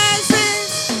witnesses,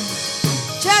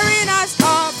 cheering us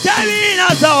up. cheering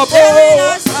us up, Cheering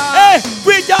us up. hey,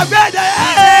 with your great The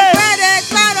hey, greater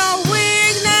cloud of hey,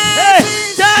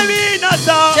 witnesses, cheering us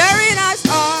up, cheering us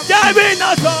up, cheering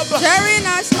us up, cheering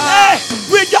us hey, up.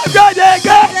 with your great The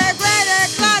greater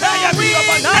cloud hey, of we up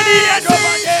on 98 over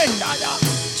witnesses, there,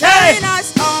 cheering us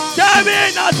up,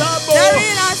 cheering us up,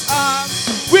 cheering us up.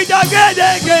 with your great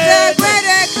The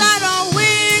greater cloud of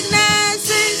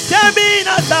witnesses, cheering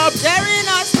us up, cheering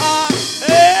us up,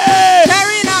 hey,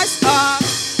 cheering us up.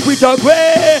 with your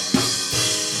great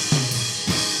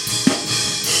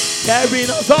carrying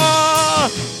us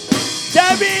up,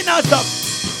 carrying us up,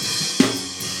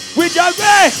 with your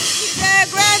great The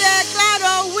greater cloud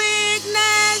of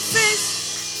witnesses,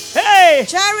 hey,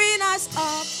 cheering us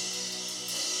up,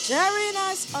 cheering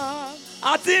us up.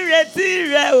 àti retí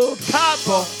rẹ ò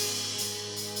káàbọ̀,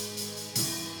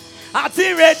 àti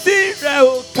retí rẹ ò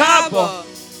káàbọ̀,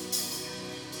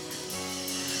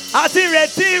 àti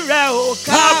retí rẹ ò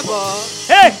káàbọ̀,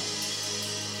 hey,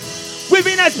 we've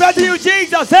been expecting you,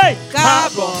 Jesus, hey,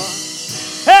 Káàbọ̀,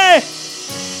 hey,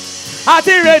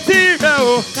 àti retí rẹ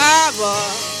ò, káàbọ̀,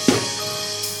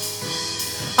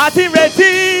 àti retí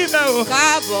rẹ ò,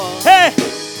 káàbọ̀, hey,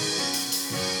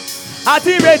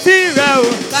 àti retí rẹ ò,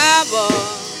 káàbọ̀,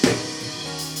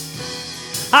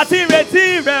 àti retí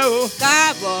rẹ ò,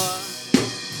 káàbọ̀,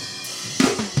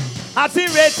 àti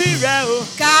retí rẹ ò.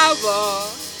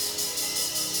 káàbọ̀.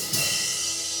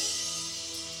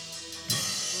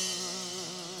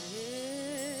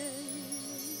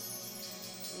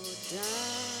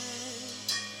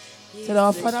 Said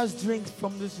our fathers drink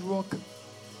from this rock.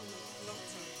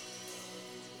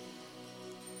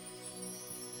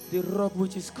 The rock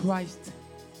which is Christ.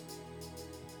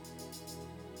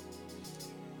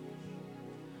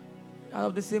 Out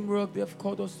of the same rock they have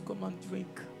called us to come and drink.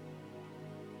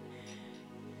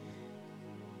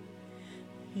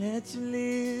 Let you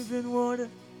live in water.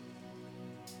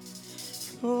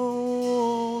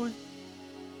 Flow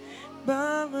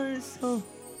by my soul.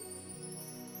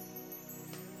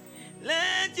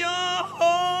 Let your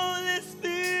Holy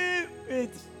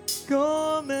Spirit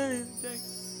come and take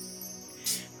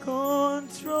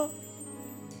control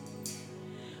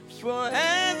for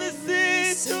every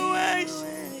situation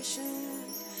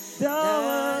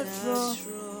thou art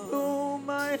through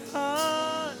my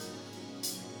heart.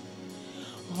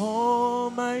 All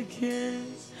my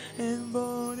cares and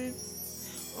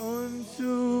burdens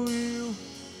unto you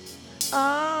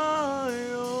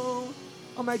All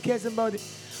my cares and body.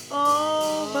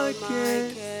 All my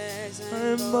cares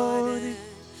and body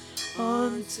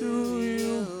unto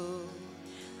you.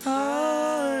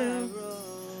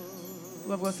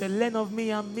 God said, learn of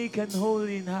me, I'm meek and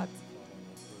holy in heart.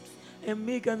 And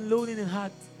meek and lowly in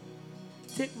heart.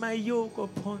 Take my yoke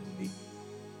upon thee.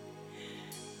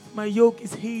 My yoke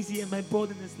is easy and my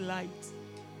burden is light.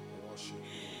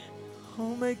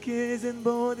 All my cares and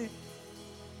body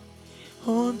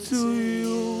unto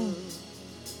you.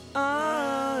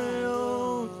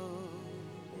 Oh,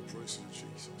 praise you,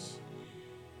 Jesus.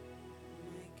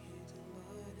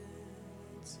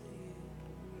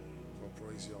 Oh,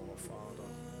 praise you, our Father.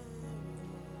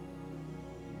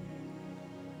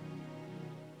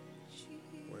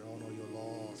 We honor you,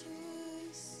 Lord.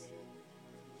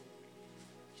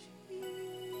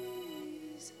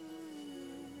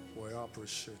 We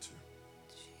appreciate you.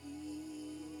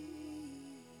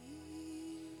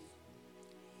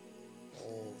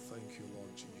 Oh, thank you,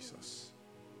 Lord Jesus.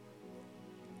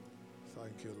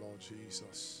 Thank you, Lord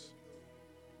Jesus.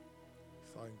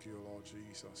 Thank you, Lord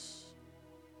Jesus.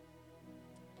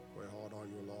 We honor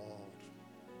you, Lord.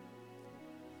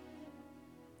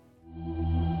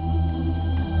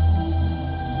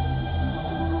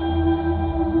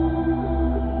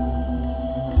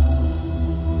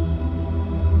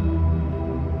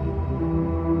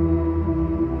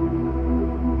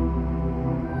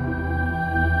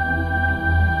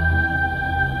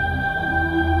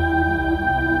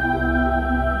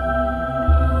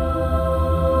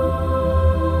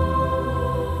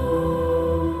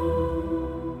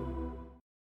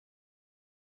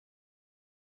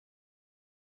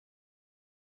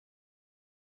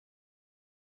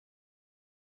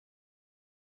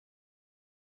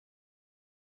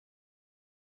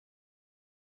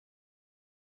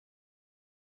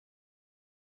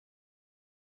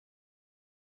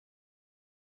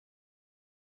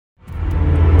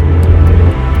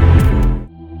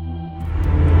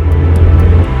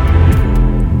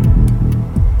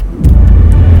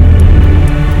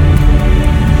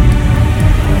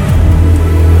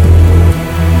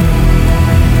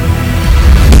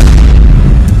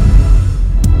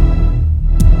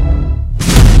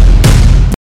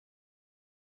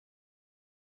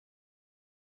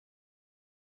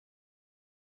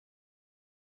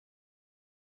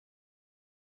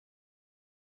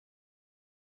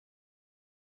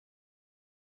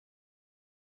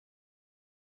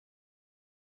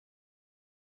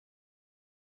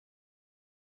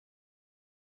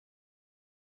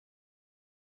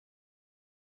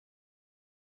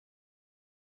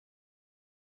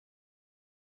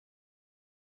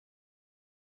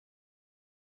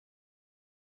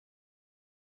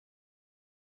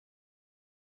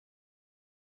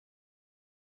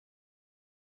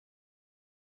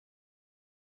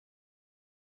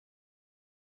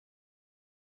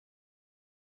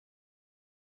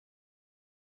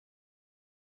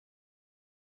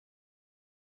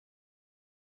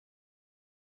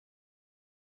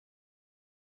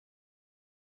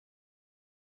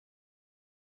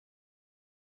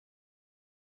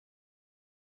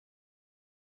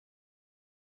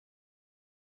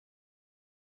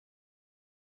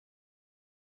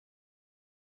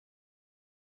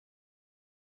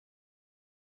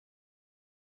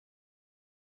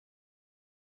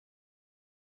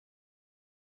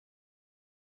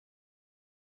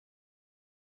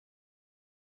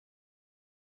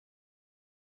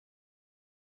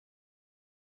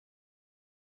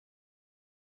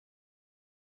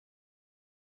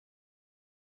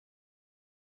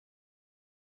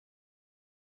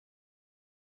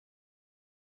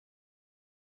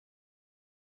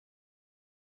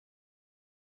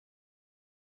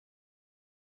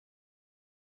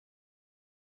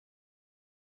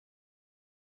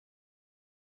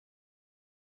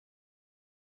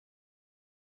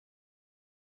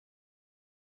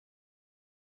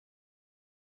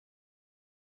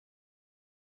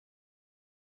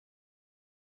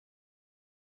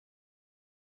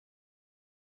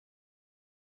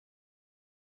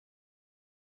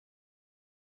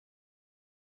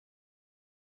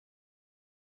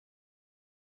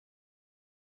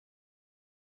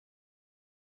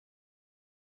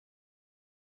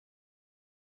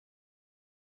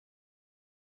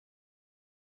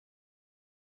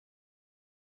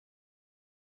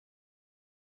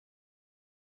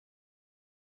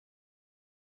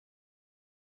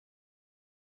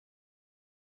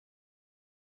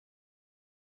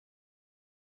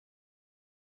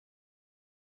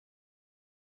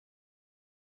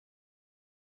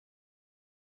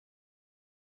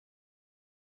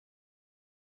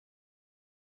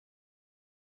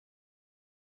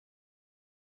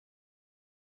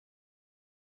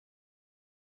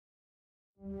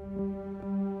 Hallelujah.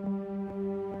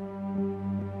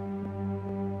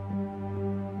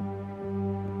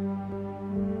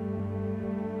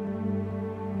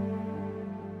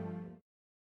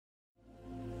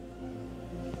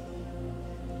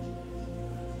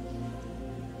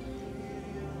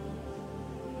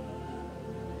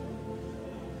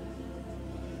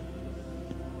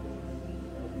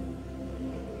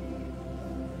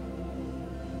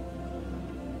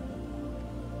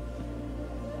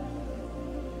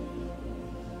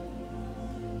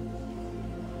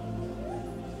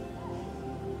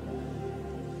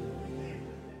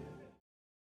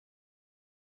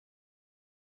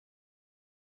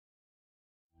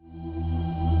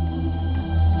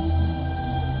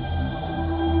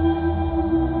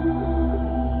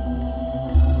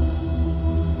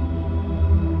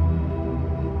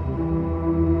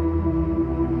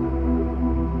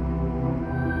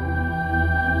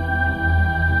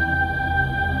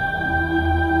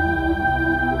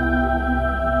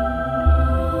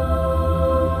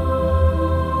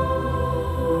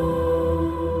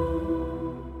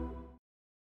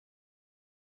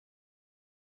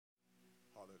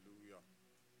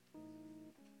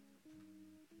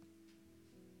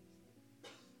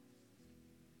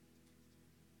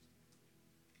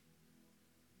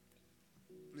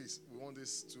 Please, we want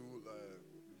these two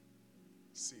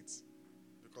seats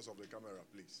because of the camera,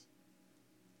 please.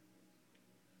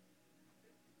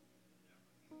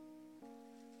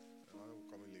 I'm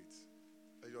coming late.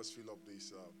 Let's just fill up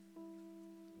these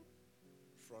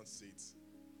front seats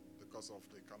because of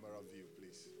the camera view,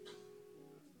 please.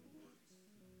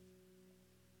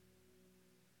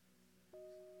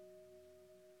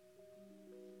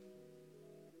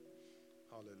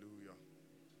 Hallelujah.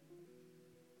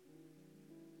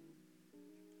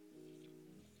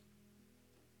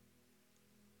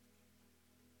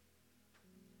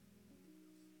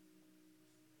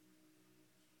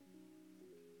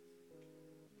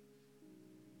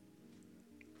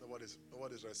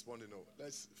 Nobody's responding. No.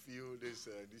 Let's feel these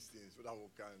things so that we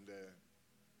can.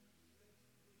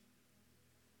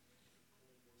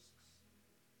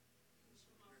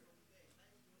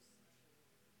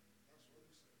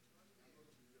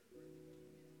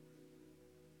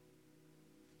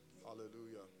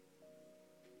 Hallelujah.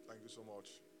 Thank you so much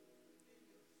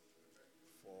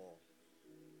for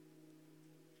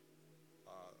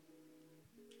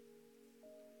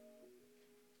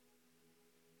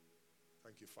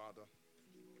thank you, Father.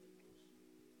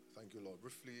 Thank you, Lord.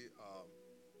 Briefly,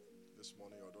 this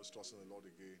morning, I was trusting the Lord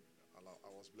again. And I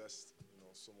was blessed,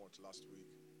 so much last week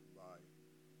by,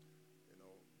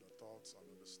 the thoughts and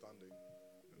understanding.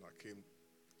 And I came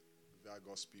via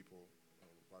God's people,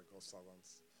 by God's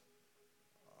servants,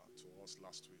 to us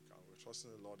last week. And we're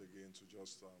trusting the Lord again to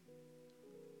just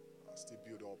still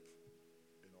build up,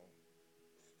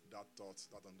 that thought,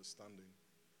 that understanding,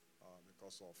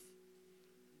 because of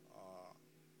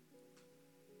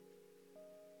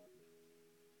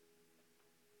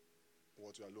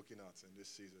what we are looking at in this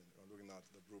season. We're looking at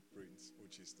the blueprints,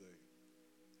 which is the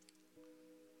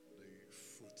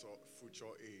future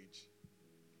age.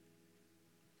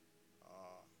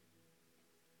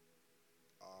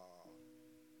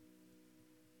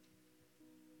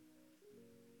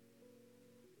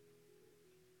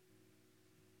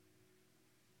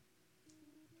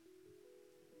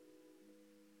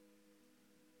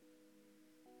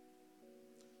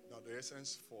 Now, the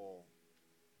reasons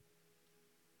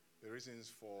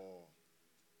for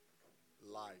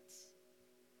light,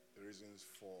 the reasons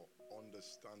for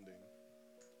understanding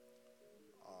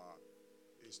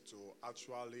is to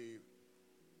actually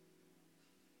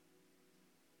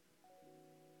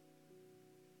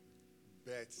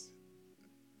birth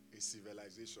a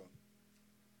civilization,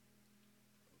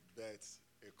 birth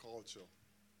a culture,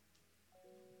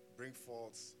 bring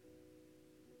forth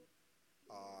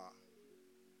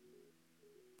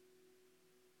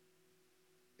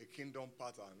a kingdom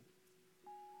pattern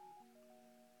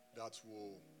that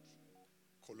will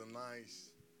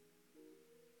colonize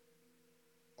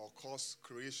or cause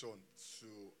creation to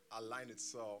align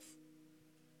itself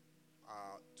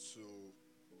to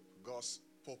God's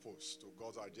purpose, to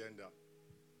God's agenda.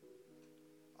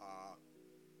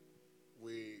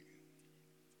 We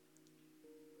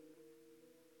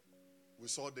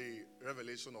saw the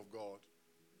revelation of God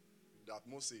that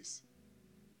Moses,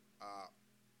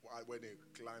 when he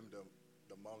climbed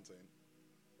the mountain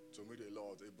to meet the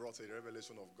Lord, he brought a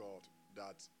revelation of God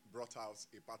that brought out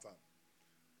a pattern.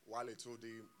 While he told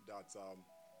him that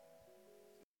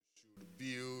should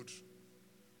build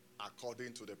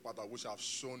according to the pattern which I've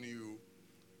shown you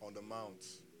on the mount,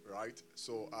 right?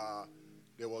 So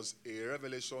there was a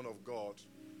revelation of God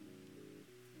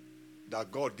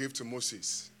that God gave to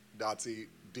Moses, that he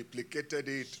duplicated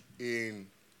it in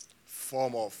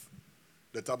form of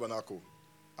the tabernacle.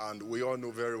 And we all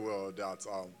know very well that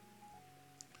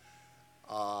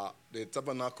the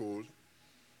tabernacle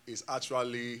is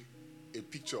actually a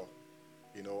picture,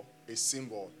 a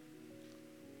symbol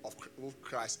of who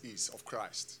Christ is, of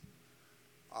Christ.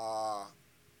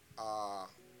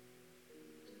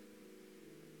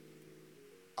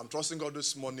 I'm trusting God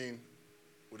this morning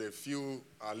with a few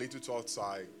little thoughts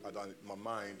I had in my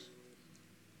mind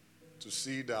to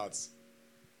see that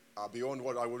beyond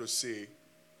what I want to say,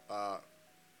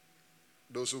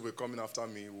 those who will be coming after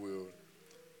me will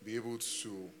be able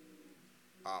to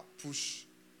push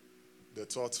the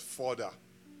thought further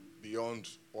beyond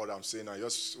what I'm saying. I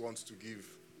just want to give,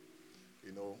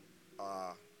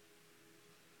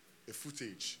 a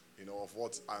footage, of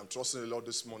what I'm trusting the Lord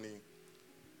this morning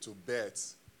to bet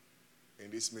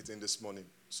in this meeting this morning.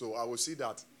 So I will see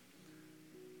that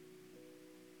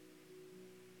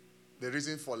the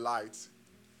reason for light,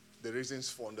 the reasons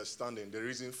for understanding, the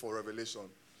reason for revelation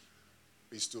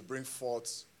is to bring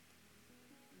forth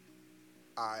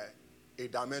a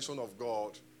dimension of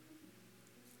God,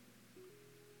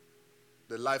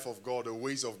 the life of God, the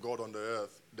ways of God on the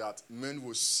earth that men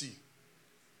will see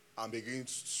and begin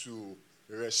to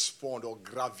respond or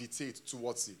gravitate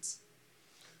towards it.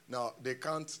 Now, they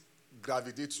can't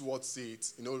gravitate towards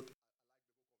it,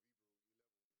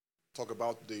 talk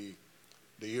about the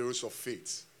heroes of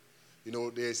faith.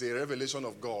 There's a revelation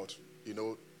of God,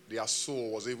 their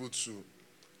soul was able to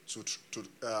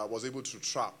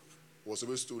trap, was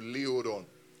able to lay hold on.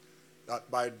 That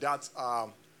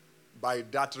by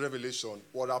that revelation,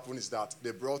 what happened is that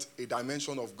they brought a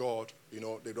dimension of God,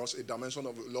 they brought a dimension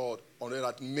of the Lord on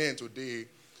that men today,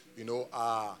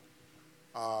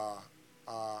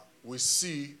 we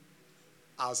see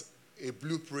as a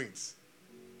blueprint,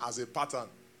 as a pattern,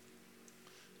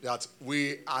 that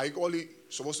we are equally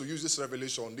supposed to use this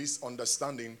revelation, this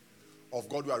understanding of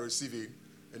God we are receiving,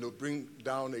 bring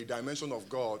down a dimension of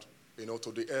God,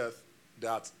 to the earth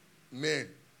that men,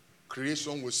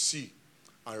 creation will see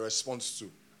and respond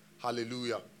to.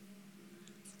 Hallelujah.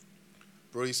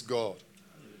 Praise God.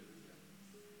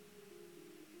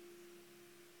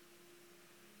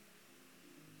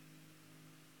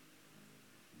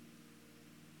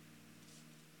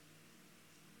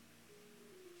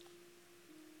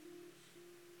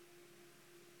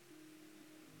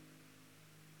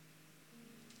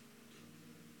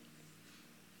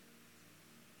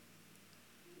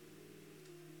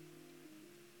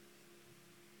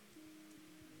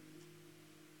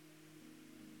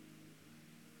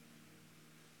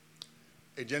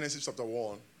 In Genesis chapter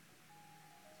 1,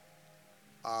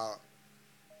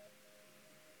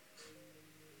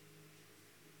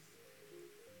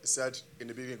 it said, in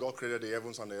the beginning, God created the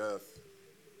heavens and the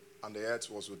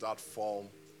earth was without form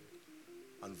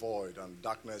and void, and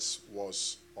darkness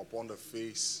was upon the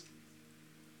face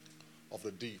of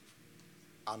the deep,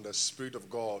 and the Spirit of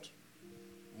God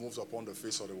moves upon the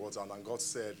face of the water. And God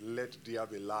said, let there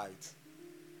be light,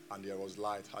 and there was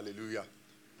light. Hallelujah.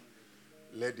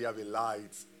 Let there be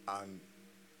light, and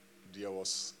there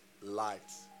was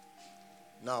light.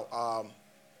 Now,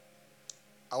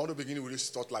 I want to begin with this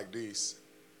thought like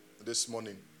this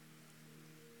morning.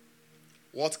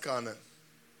 What can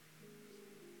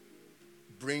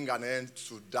bring an end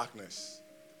to darkness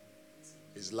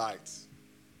is light.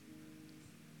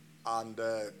 And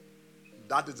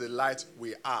that is the light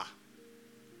we are.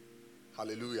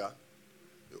 Hallelujah.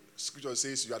 The scripture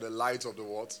says you are the light of the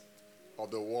what? Of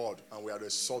the world, and we are the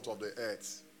salt of the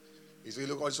earth. If you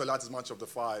look also at Matthew chapter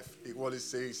 5, it always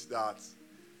says that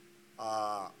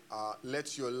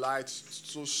let your light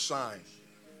so shine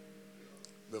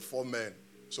before men.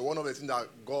 So one of the things that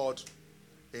God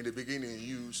in the beginning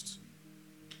used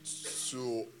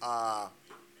to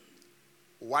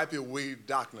wipe away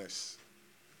darkness,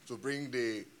 to bring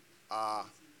to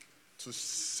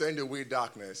send away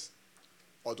darkness,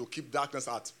 or to keep darkness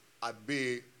at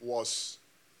bay, was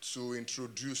to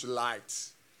introduce light.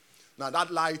 Now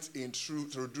that light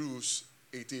introduce,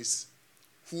 it is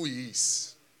who he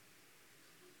is.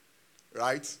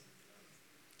 Right?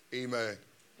 Amen.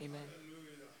 Amen.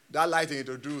 That light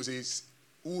introduce is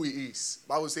who he is.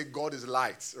 Bible says God is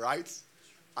light, right?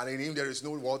 And in him there is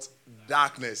no what?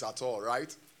 Darkness at all,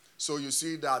 right? So you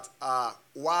see that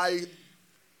why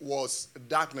was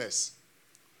darkness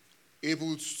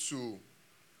able to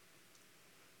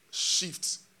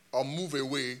shift or move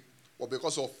away? Well,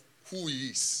 because of who he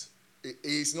is.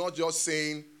 He is not just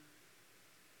saying,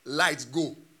 light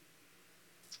go.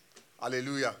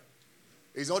 Hallelujah.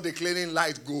 He's not declaring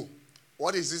light go.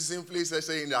 What is he simply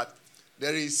saying? That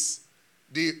there is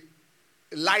the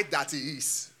light that he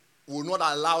is will not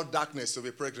allow darkness to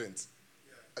be pregnant.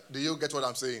 Do you get what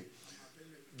I'm saying?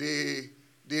 The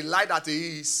light that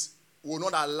he is will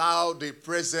not allow the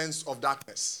presence of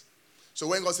darkness. So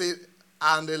when God says,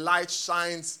 and the light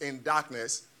shines in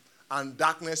darkness, and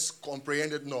darkness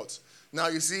comprehended not. Now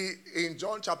you see in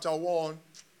John chapter 1,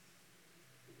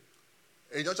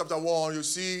 you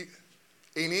see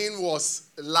in him was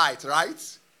light,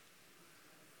 right?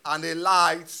 And the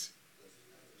light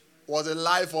was the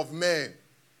life of man.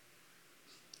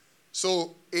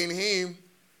 So in him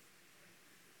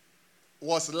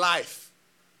was life.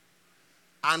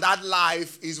 And that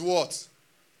life is what?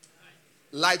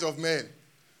 Light of men.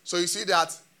 So you see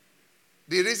that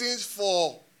the reasons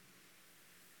for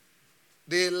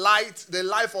the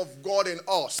life of God in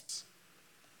us,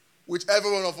 which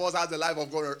every one of us has the life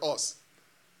of God in us,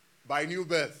 by new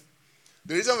birth.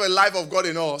 The reason for the life of God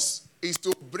in us is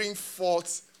to bring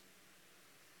forth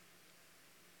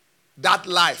that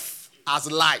life as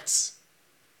light.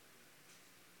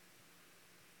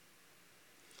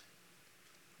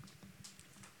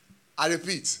 I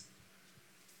repeat,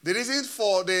 the reason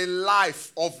for the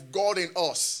life of God in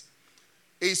us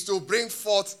is to bring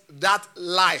forth that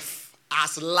life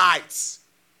as light.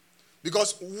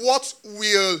 Because what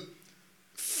will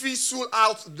fizzle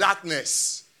out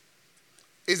darkness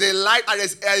is a light that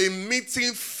is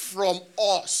emitting from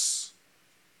us.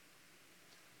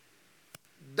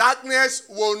 Darkness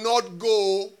will not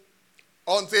go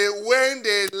until when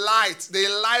the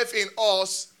life in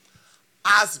us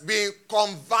has been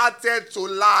converted to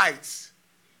light.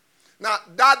 Now,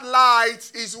 that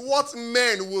light is what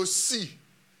men will see.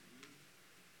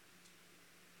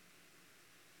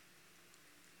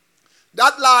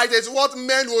 That light is what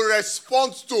men will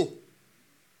respond to.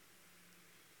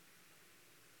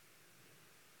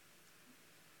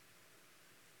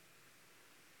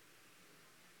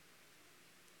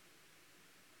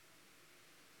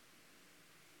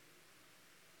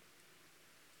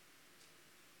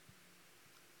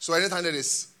 So anytime there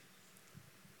is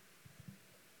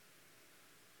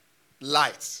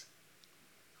light,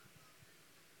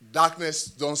 darkness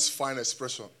don't find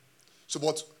expression. So,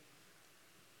 but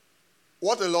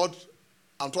what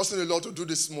I'm trusting the Lord to do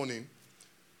this morning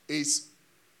is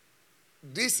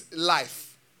this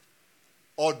life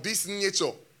or this nature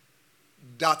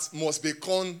that must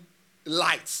become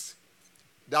light,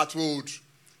 that would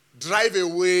drive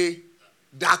away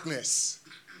darkness.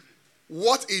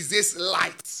 What is this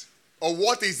light? Or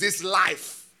what is this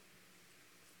life?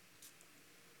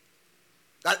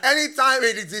 That anytime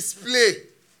it is displayed,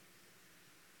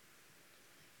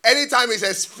 anytime it's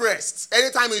expressed,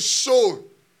 anytime it's shown,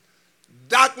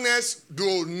 darkness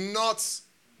do not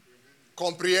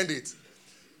comprehend it.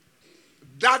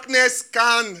 Darkness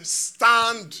can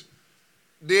stand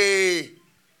the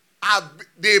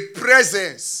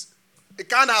presence. It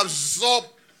can absorb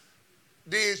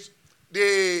the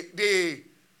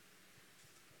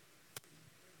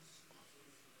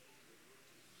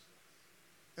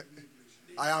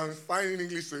I am finding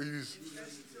English to use.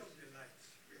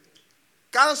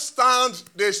 Can't stand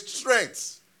the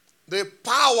strength, the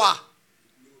power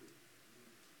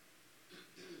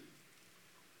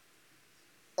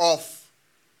of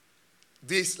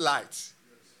this light.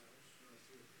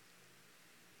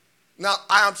 Now,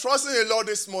 I am trusting the Lord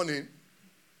this morning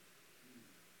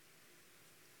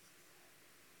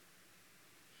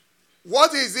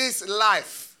what is this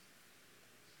life?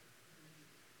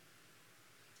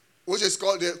 Which is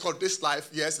called this life,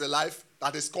 yes, the life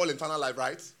that is called eternal life,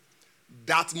 right?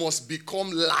 That must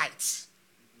become light.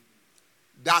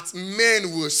 That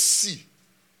men will see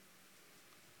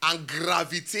and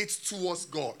gravitate towards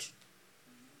God.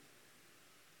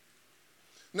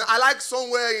 Now, I like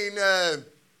somewhere in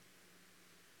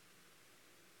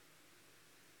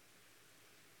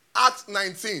Acts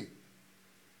 19.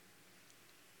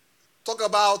 Talk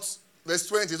about verse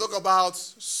 20. Talk about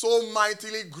so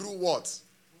mightily grew what?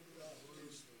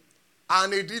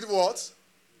 And they did what?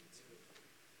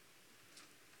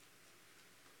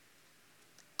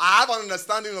 I have an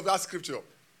understanding of that scripture.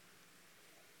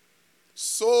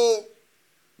 So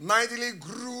mightily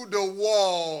grew the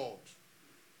world,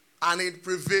 and it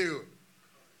prevailed.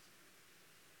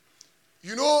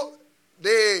 You know,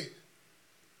 the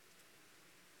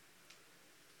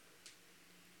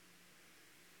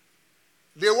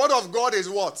word of God is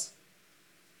what?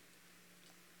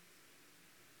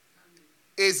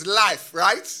 Is life,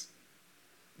 right?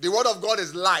 The word of God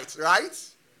is light, right?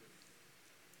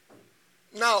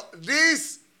 Now,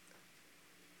 this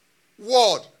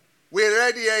word we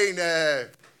read here in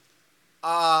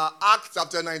Acts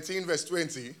chapter 19, verse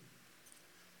 20,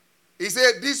 He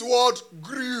said this word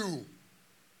grew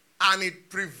and it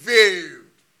prevailed.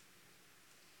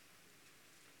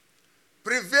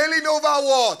 Prevailing over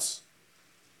what?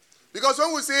 Because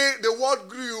when we say the word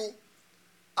grew,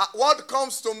 what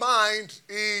comes to mind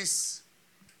is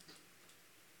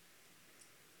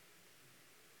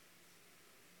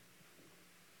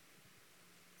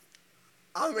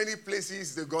how many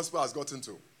places the gospel has gotten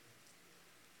to.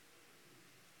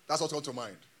 That's what comes to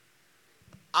mind.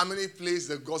 How many places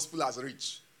the gospel has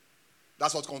reached.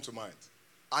 That's what comes to mind.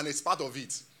 And it's part of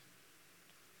it.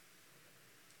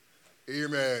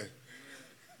 Amen.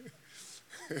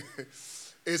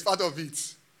 It's part of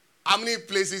it. How many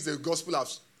places the gospel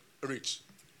has reached.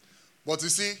 But you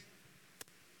see,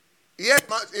 here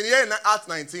in Acts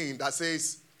 19 that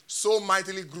says, so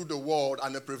mightily grew the word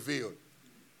and it prevailed.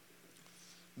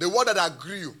 The word that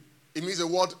grew, it means the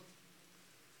word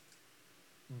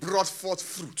brought forth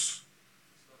fruit.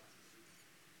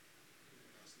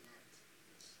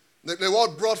 The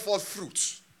word brought forth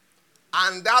fruit.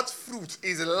 And that fruit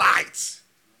is light.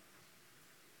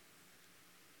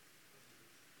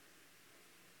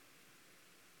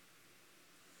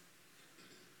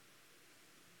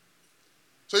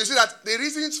 So you see that the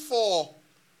reasons for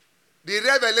the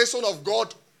revelation of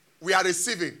God we are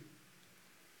receiving,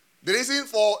 the reason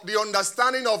for the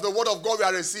understanding of the word of God we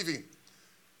are receiving,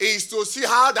 is to see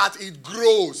how that it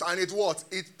grows and it what?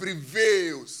 It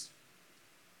prevails.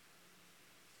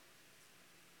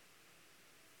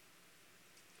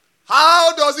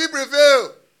 How does it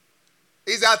prevail?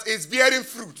 Is that it's bearing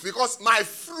fruit. Because my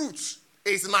fruit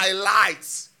is my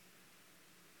light.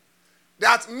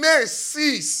 That men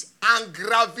sees and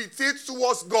gravitate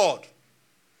towards God.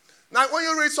 Now, when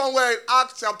you read somewhere in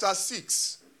Acts chapter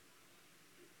 6,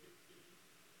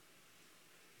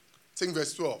 I think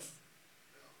verse 12,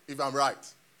 if I'm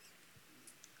right.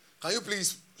 Can you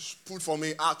please put for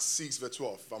me Acts 6, verse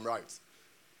 12, if I'm right?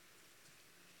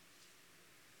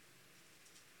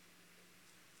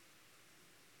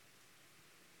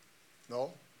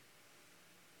 No?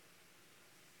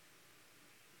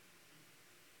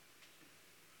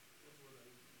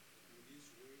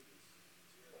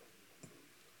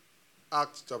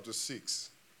 Acts chapter 6.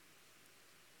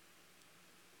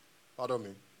 Pardon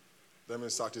me. Let me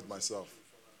start it myself.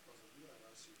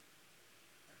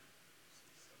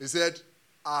 He said,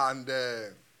 and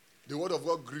the word of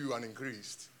God grew and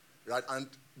increased, right? And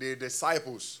the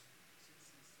disciples,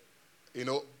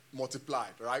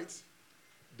 multiplied, right?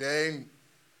 Then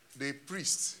the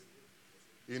priests,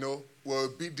 were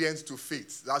obedient to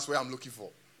faith. That's what I'm looking for.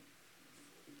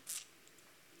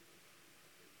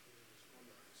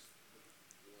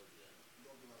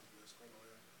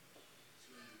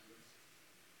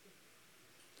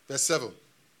 Verse 7.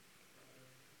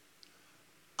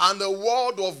 And the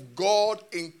word of God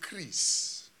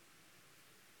increased.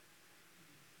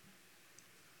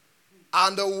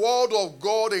 And the word of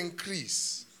God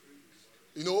increased.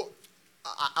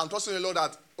 I'm trusting the Lord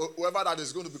that whoever that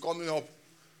is going to be coming up,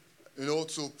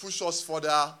 to push us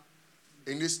further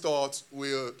in this thought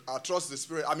will trust the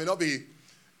Spirit. I may not be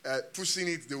pushing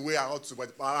it the way I ought to,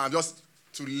 but I'm just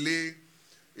to lay,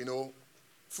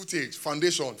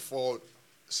 foundation for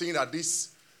saying that this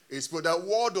is, but the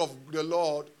word of the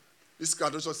Lord, this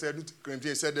translation said,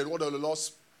 the word of the Lord,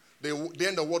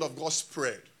 then the word of God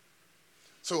spread.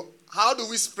 So how do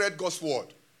we spread God's word?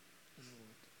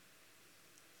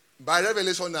 By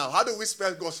revelation now. How do we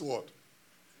spread God's word?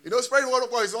 Spreading the word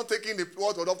of God is not taking the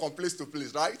word of God from place to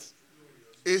place, right?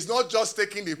 It's not just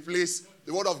taking the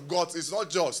word of God. It's not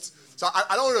just. So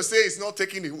I don't want to say it's not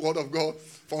taking the word of God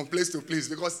from place to place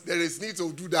because there is need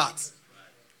to do that.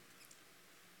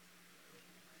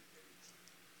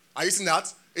 Are you seeing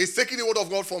that? It's taking the word of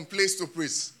God from place to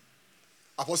place.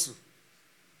 Apostle,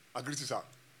 agree to that.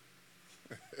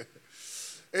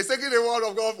 It's taking the word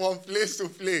of God from place to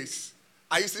place.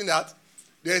 Are you seeing that?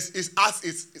 It's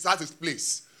at its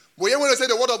place. But here when I say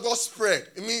the word of God spread,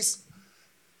 it means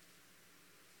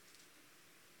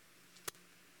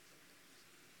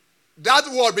that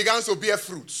word began to bear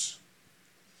fruit.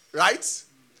 Right?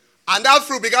 And that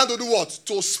fruit began to do what?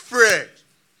 To spread.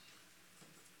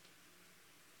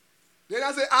 Then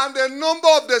I say, and the number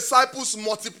of disciples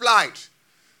multiplied.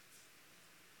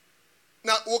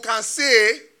 Now, we can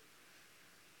say,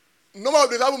 number of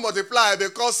disciples multiplied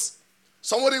because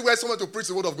somebody went somewhere to preach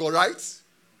the word of God, right?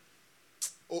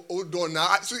 Hold on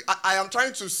now. I am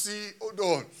trying to see, hold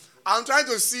on. I'm trying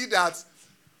to see that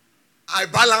I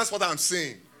balance what I'm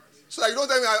saying. So that you don't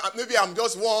tell me, maybe I'm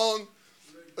just one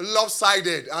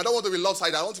lopsided. I don't want to be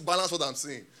lopsided. I want to balance what I'm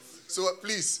saying. So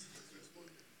please.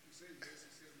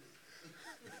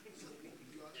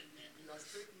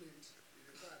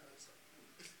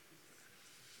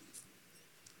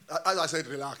 As I said,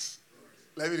 relax.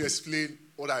 Let me explain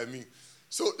what I mean.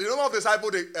 So the number of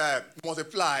disciples they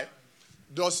multiply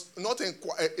does not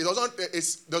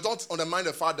doesn't undermine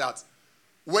the fact that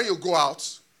when you go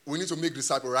out, we need to make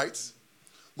disciples, right?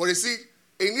 But you see,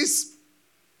 in this,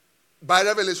 by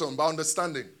revelation, by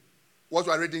understanding, what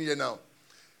we are reading here now,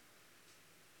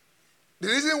 the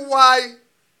reason why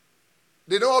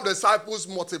the number of disciples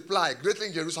multiplied greatly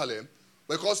in Jerusalem,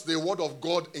 because the word of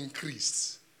God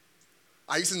increased.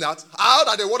 Are you seeing that? How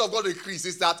that the word of God increased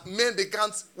is that men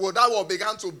that word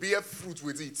began to bear fruit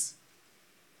with it.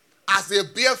 As they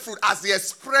bear fruit, as they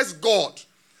express God,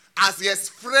 as they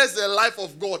express the life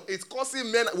of God, it's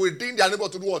causing men within their neighbor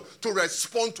to do what? To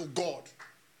respond to God.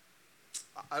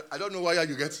 I don't know why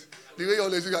you get the way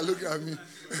all of you are looking at me.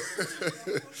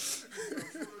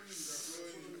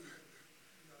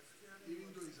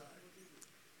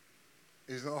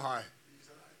 It's not high.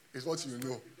 It's what you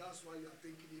know. That's why you are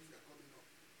thinking if you are coming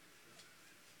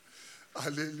up.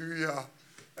 Hallelujah.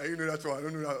 And you know that one. I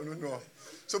don't know.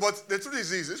 So, but the truth is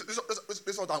this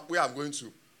is what where I'm going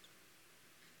to.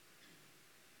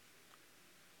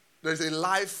 There's a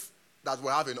life that we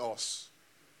have in us,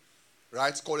 right?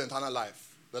 It's called eternal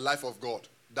life, the life of God,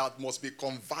 that must be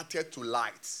converted to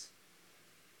light.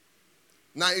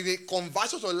 Now, in the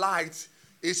conversion to light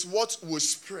is what will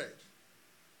spread.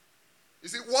 You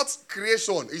see, what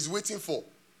creation is waiting for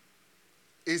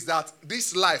is that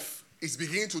this life is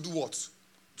beginning to do what?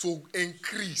 To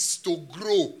increase, to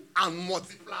grow, and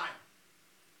multiply.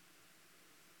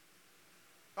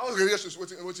 That's what creation is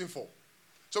waiting for.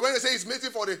 So when they say it's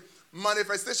waiting for the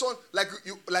manifestation, like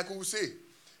we will say,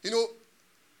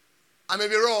 I may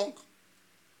be wrong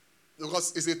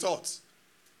because it's a thought.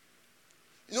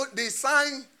 The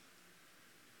sign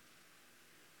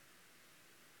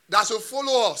that should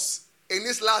follow us in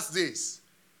these last days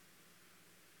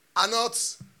are not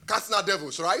casting out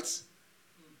devils, right?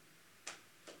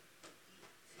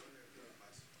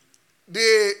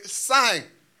 The sign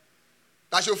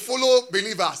that should follow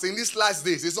believers in these last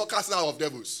days is not casting out of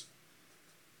devils.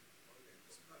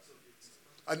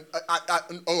 And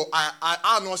I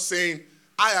am not saying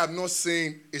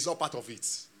it's not part of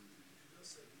it.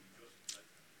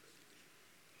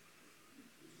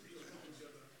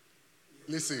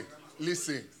 Listen.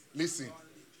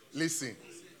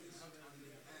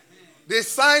 The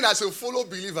sign that should follow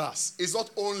believers is not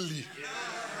only.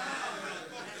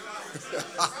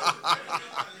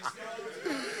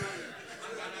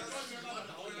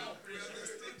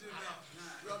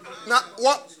 Now,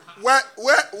 where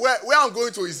I'm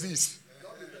going to is this.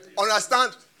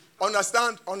 Understand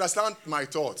my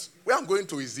thoughts. Where I'm going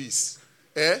to is this.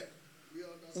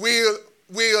 Will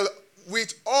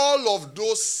with all of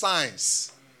those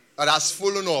signs that has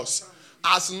followed us,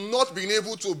 has not been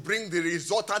able to bring the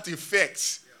resultant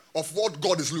effect of what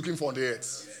God is looking for on the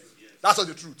earth. That's not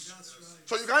the truth.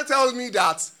 So you can't tell me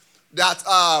that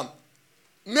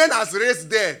men has raised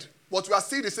dead, but we are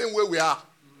still the same way we are.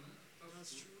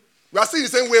 We are still the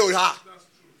same way we are.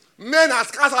 Men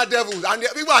has cast out devils, and the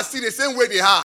people are still the same way they are.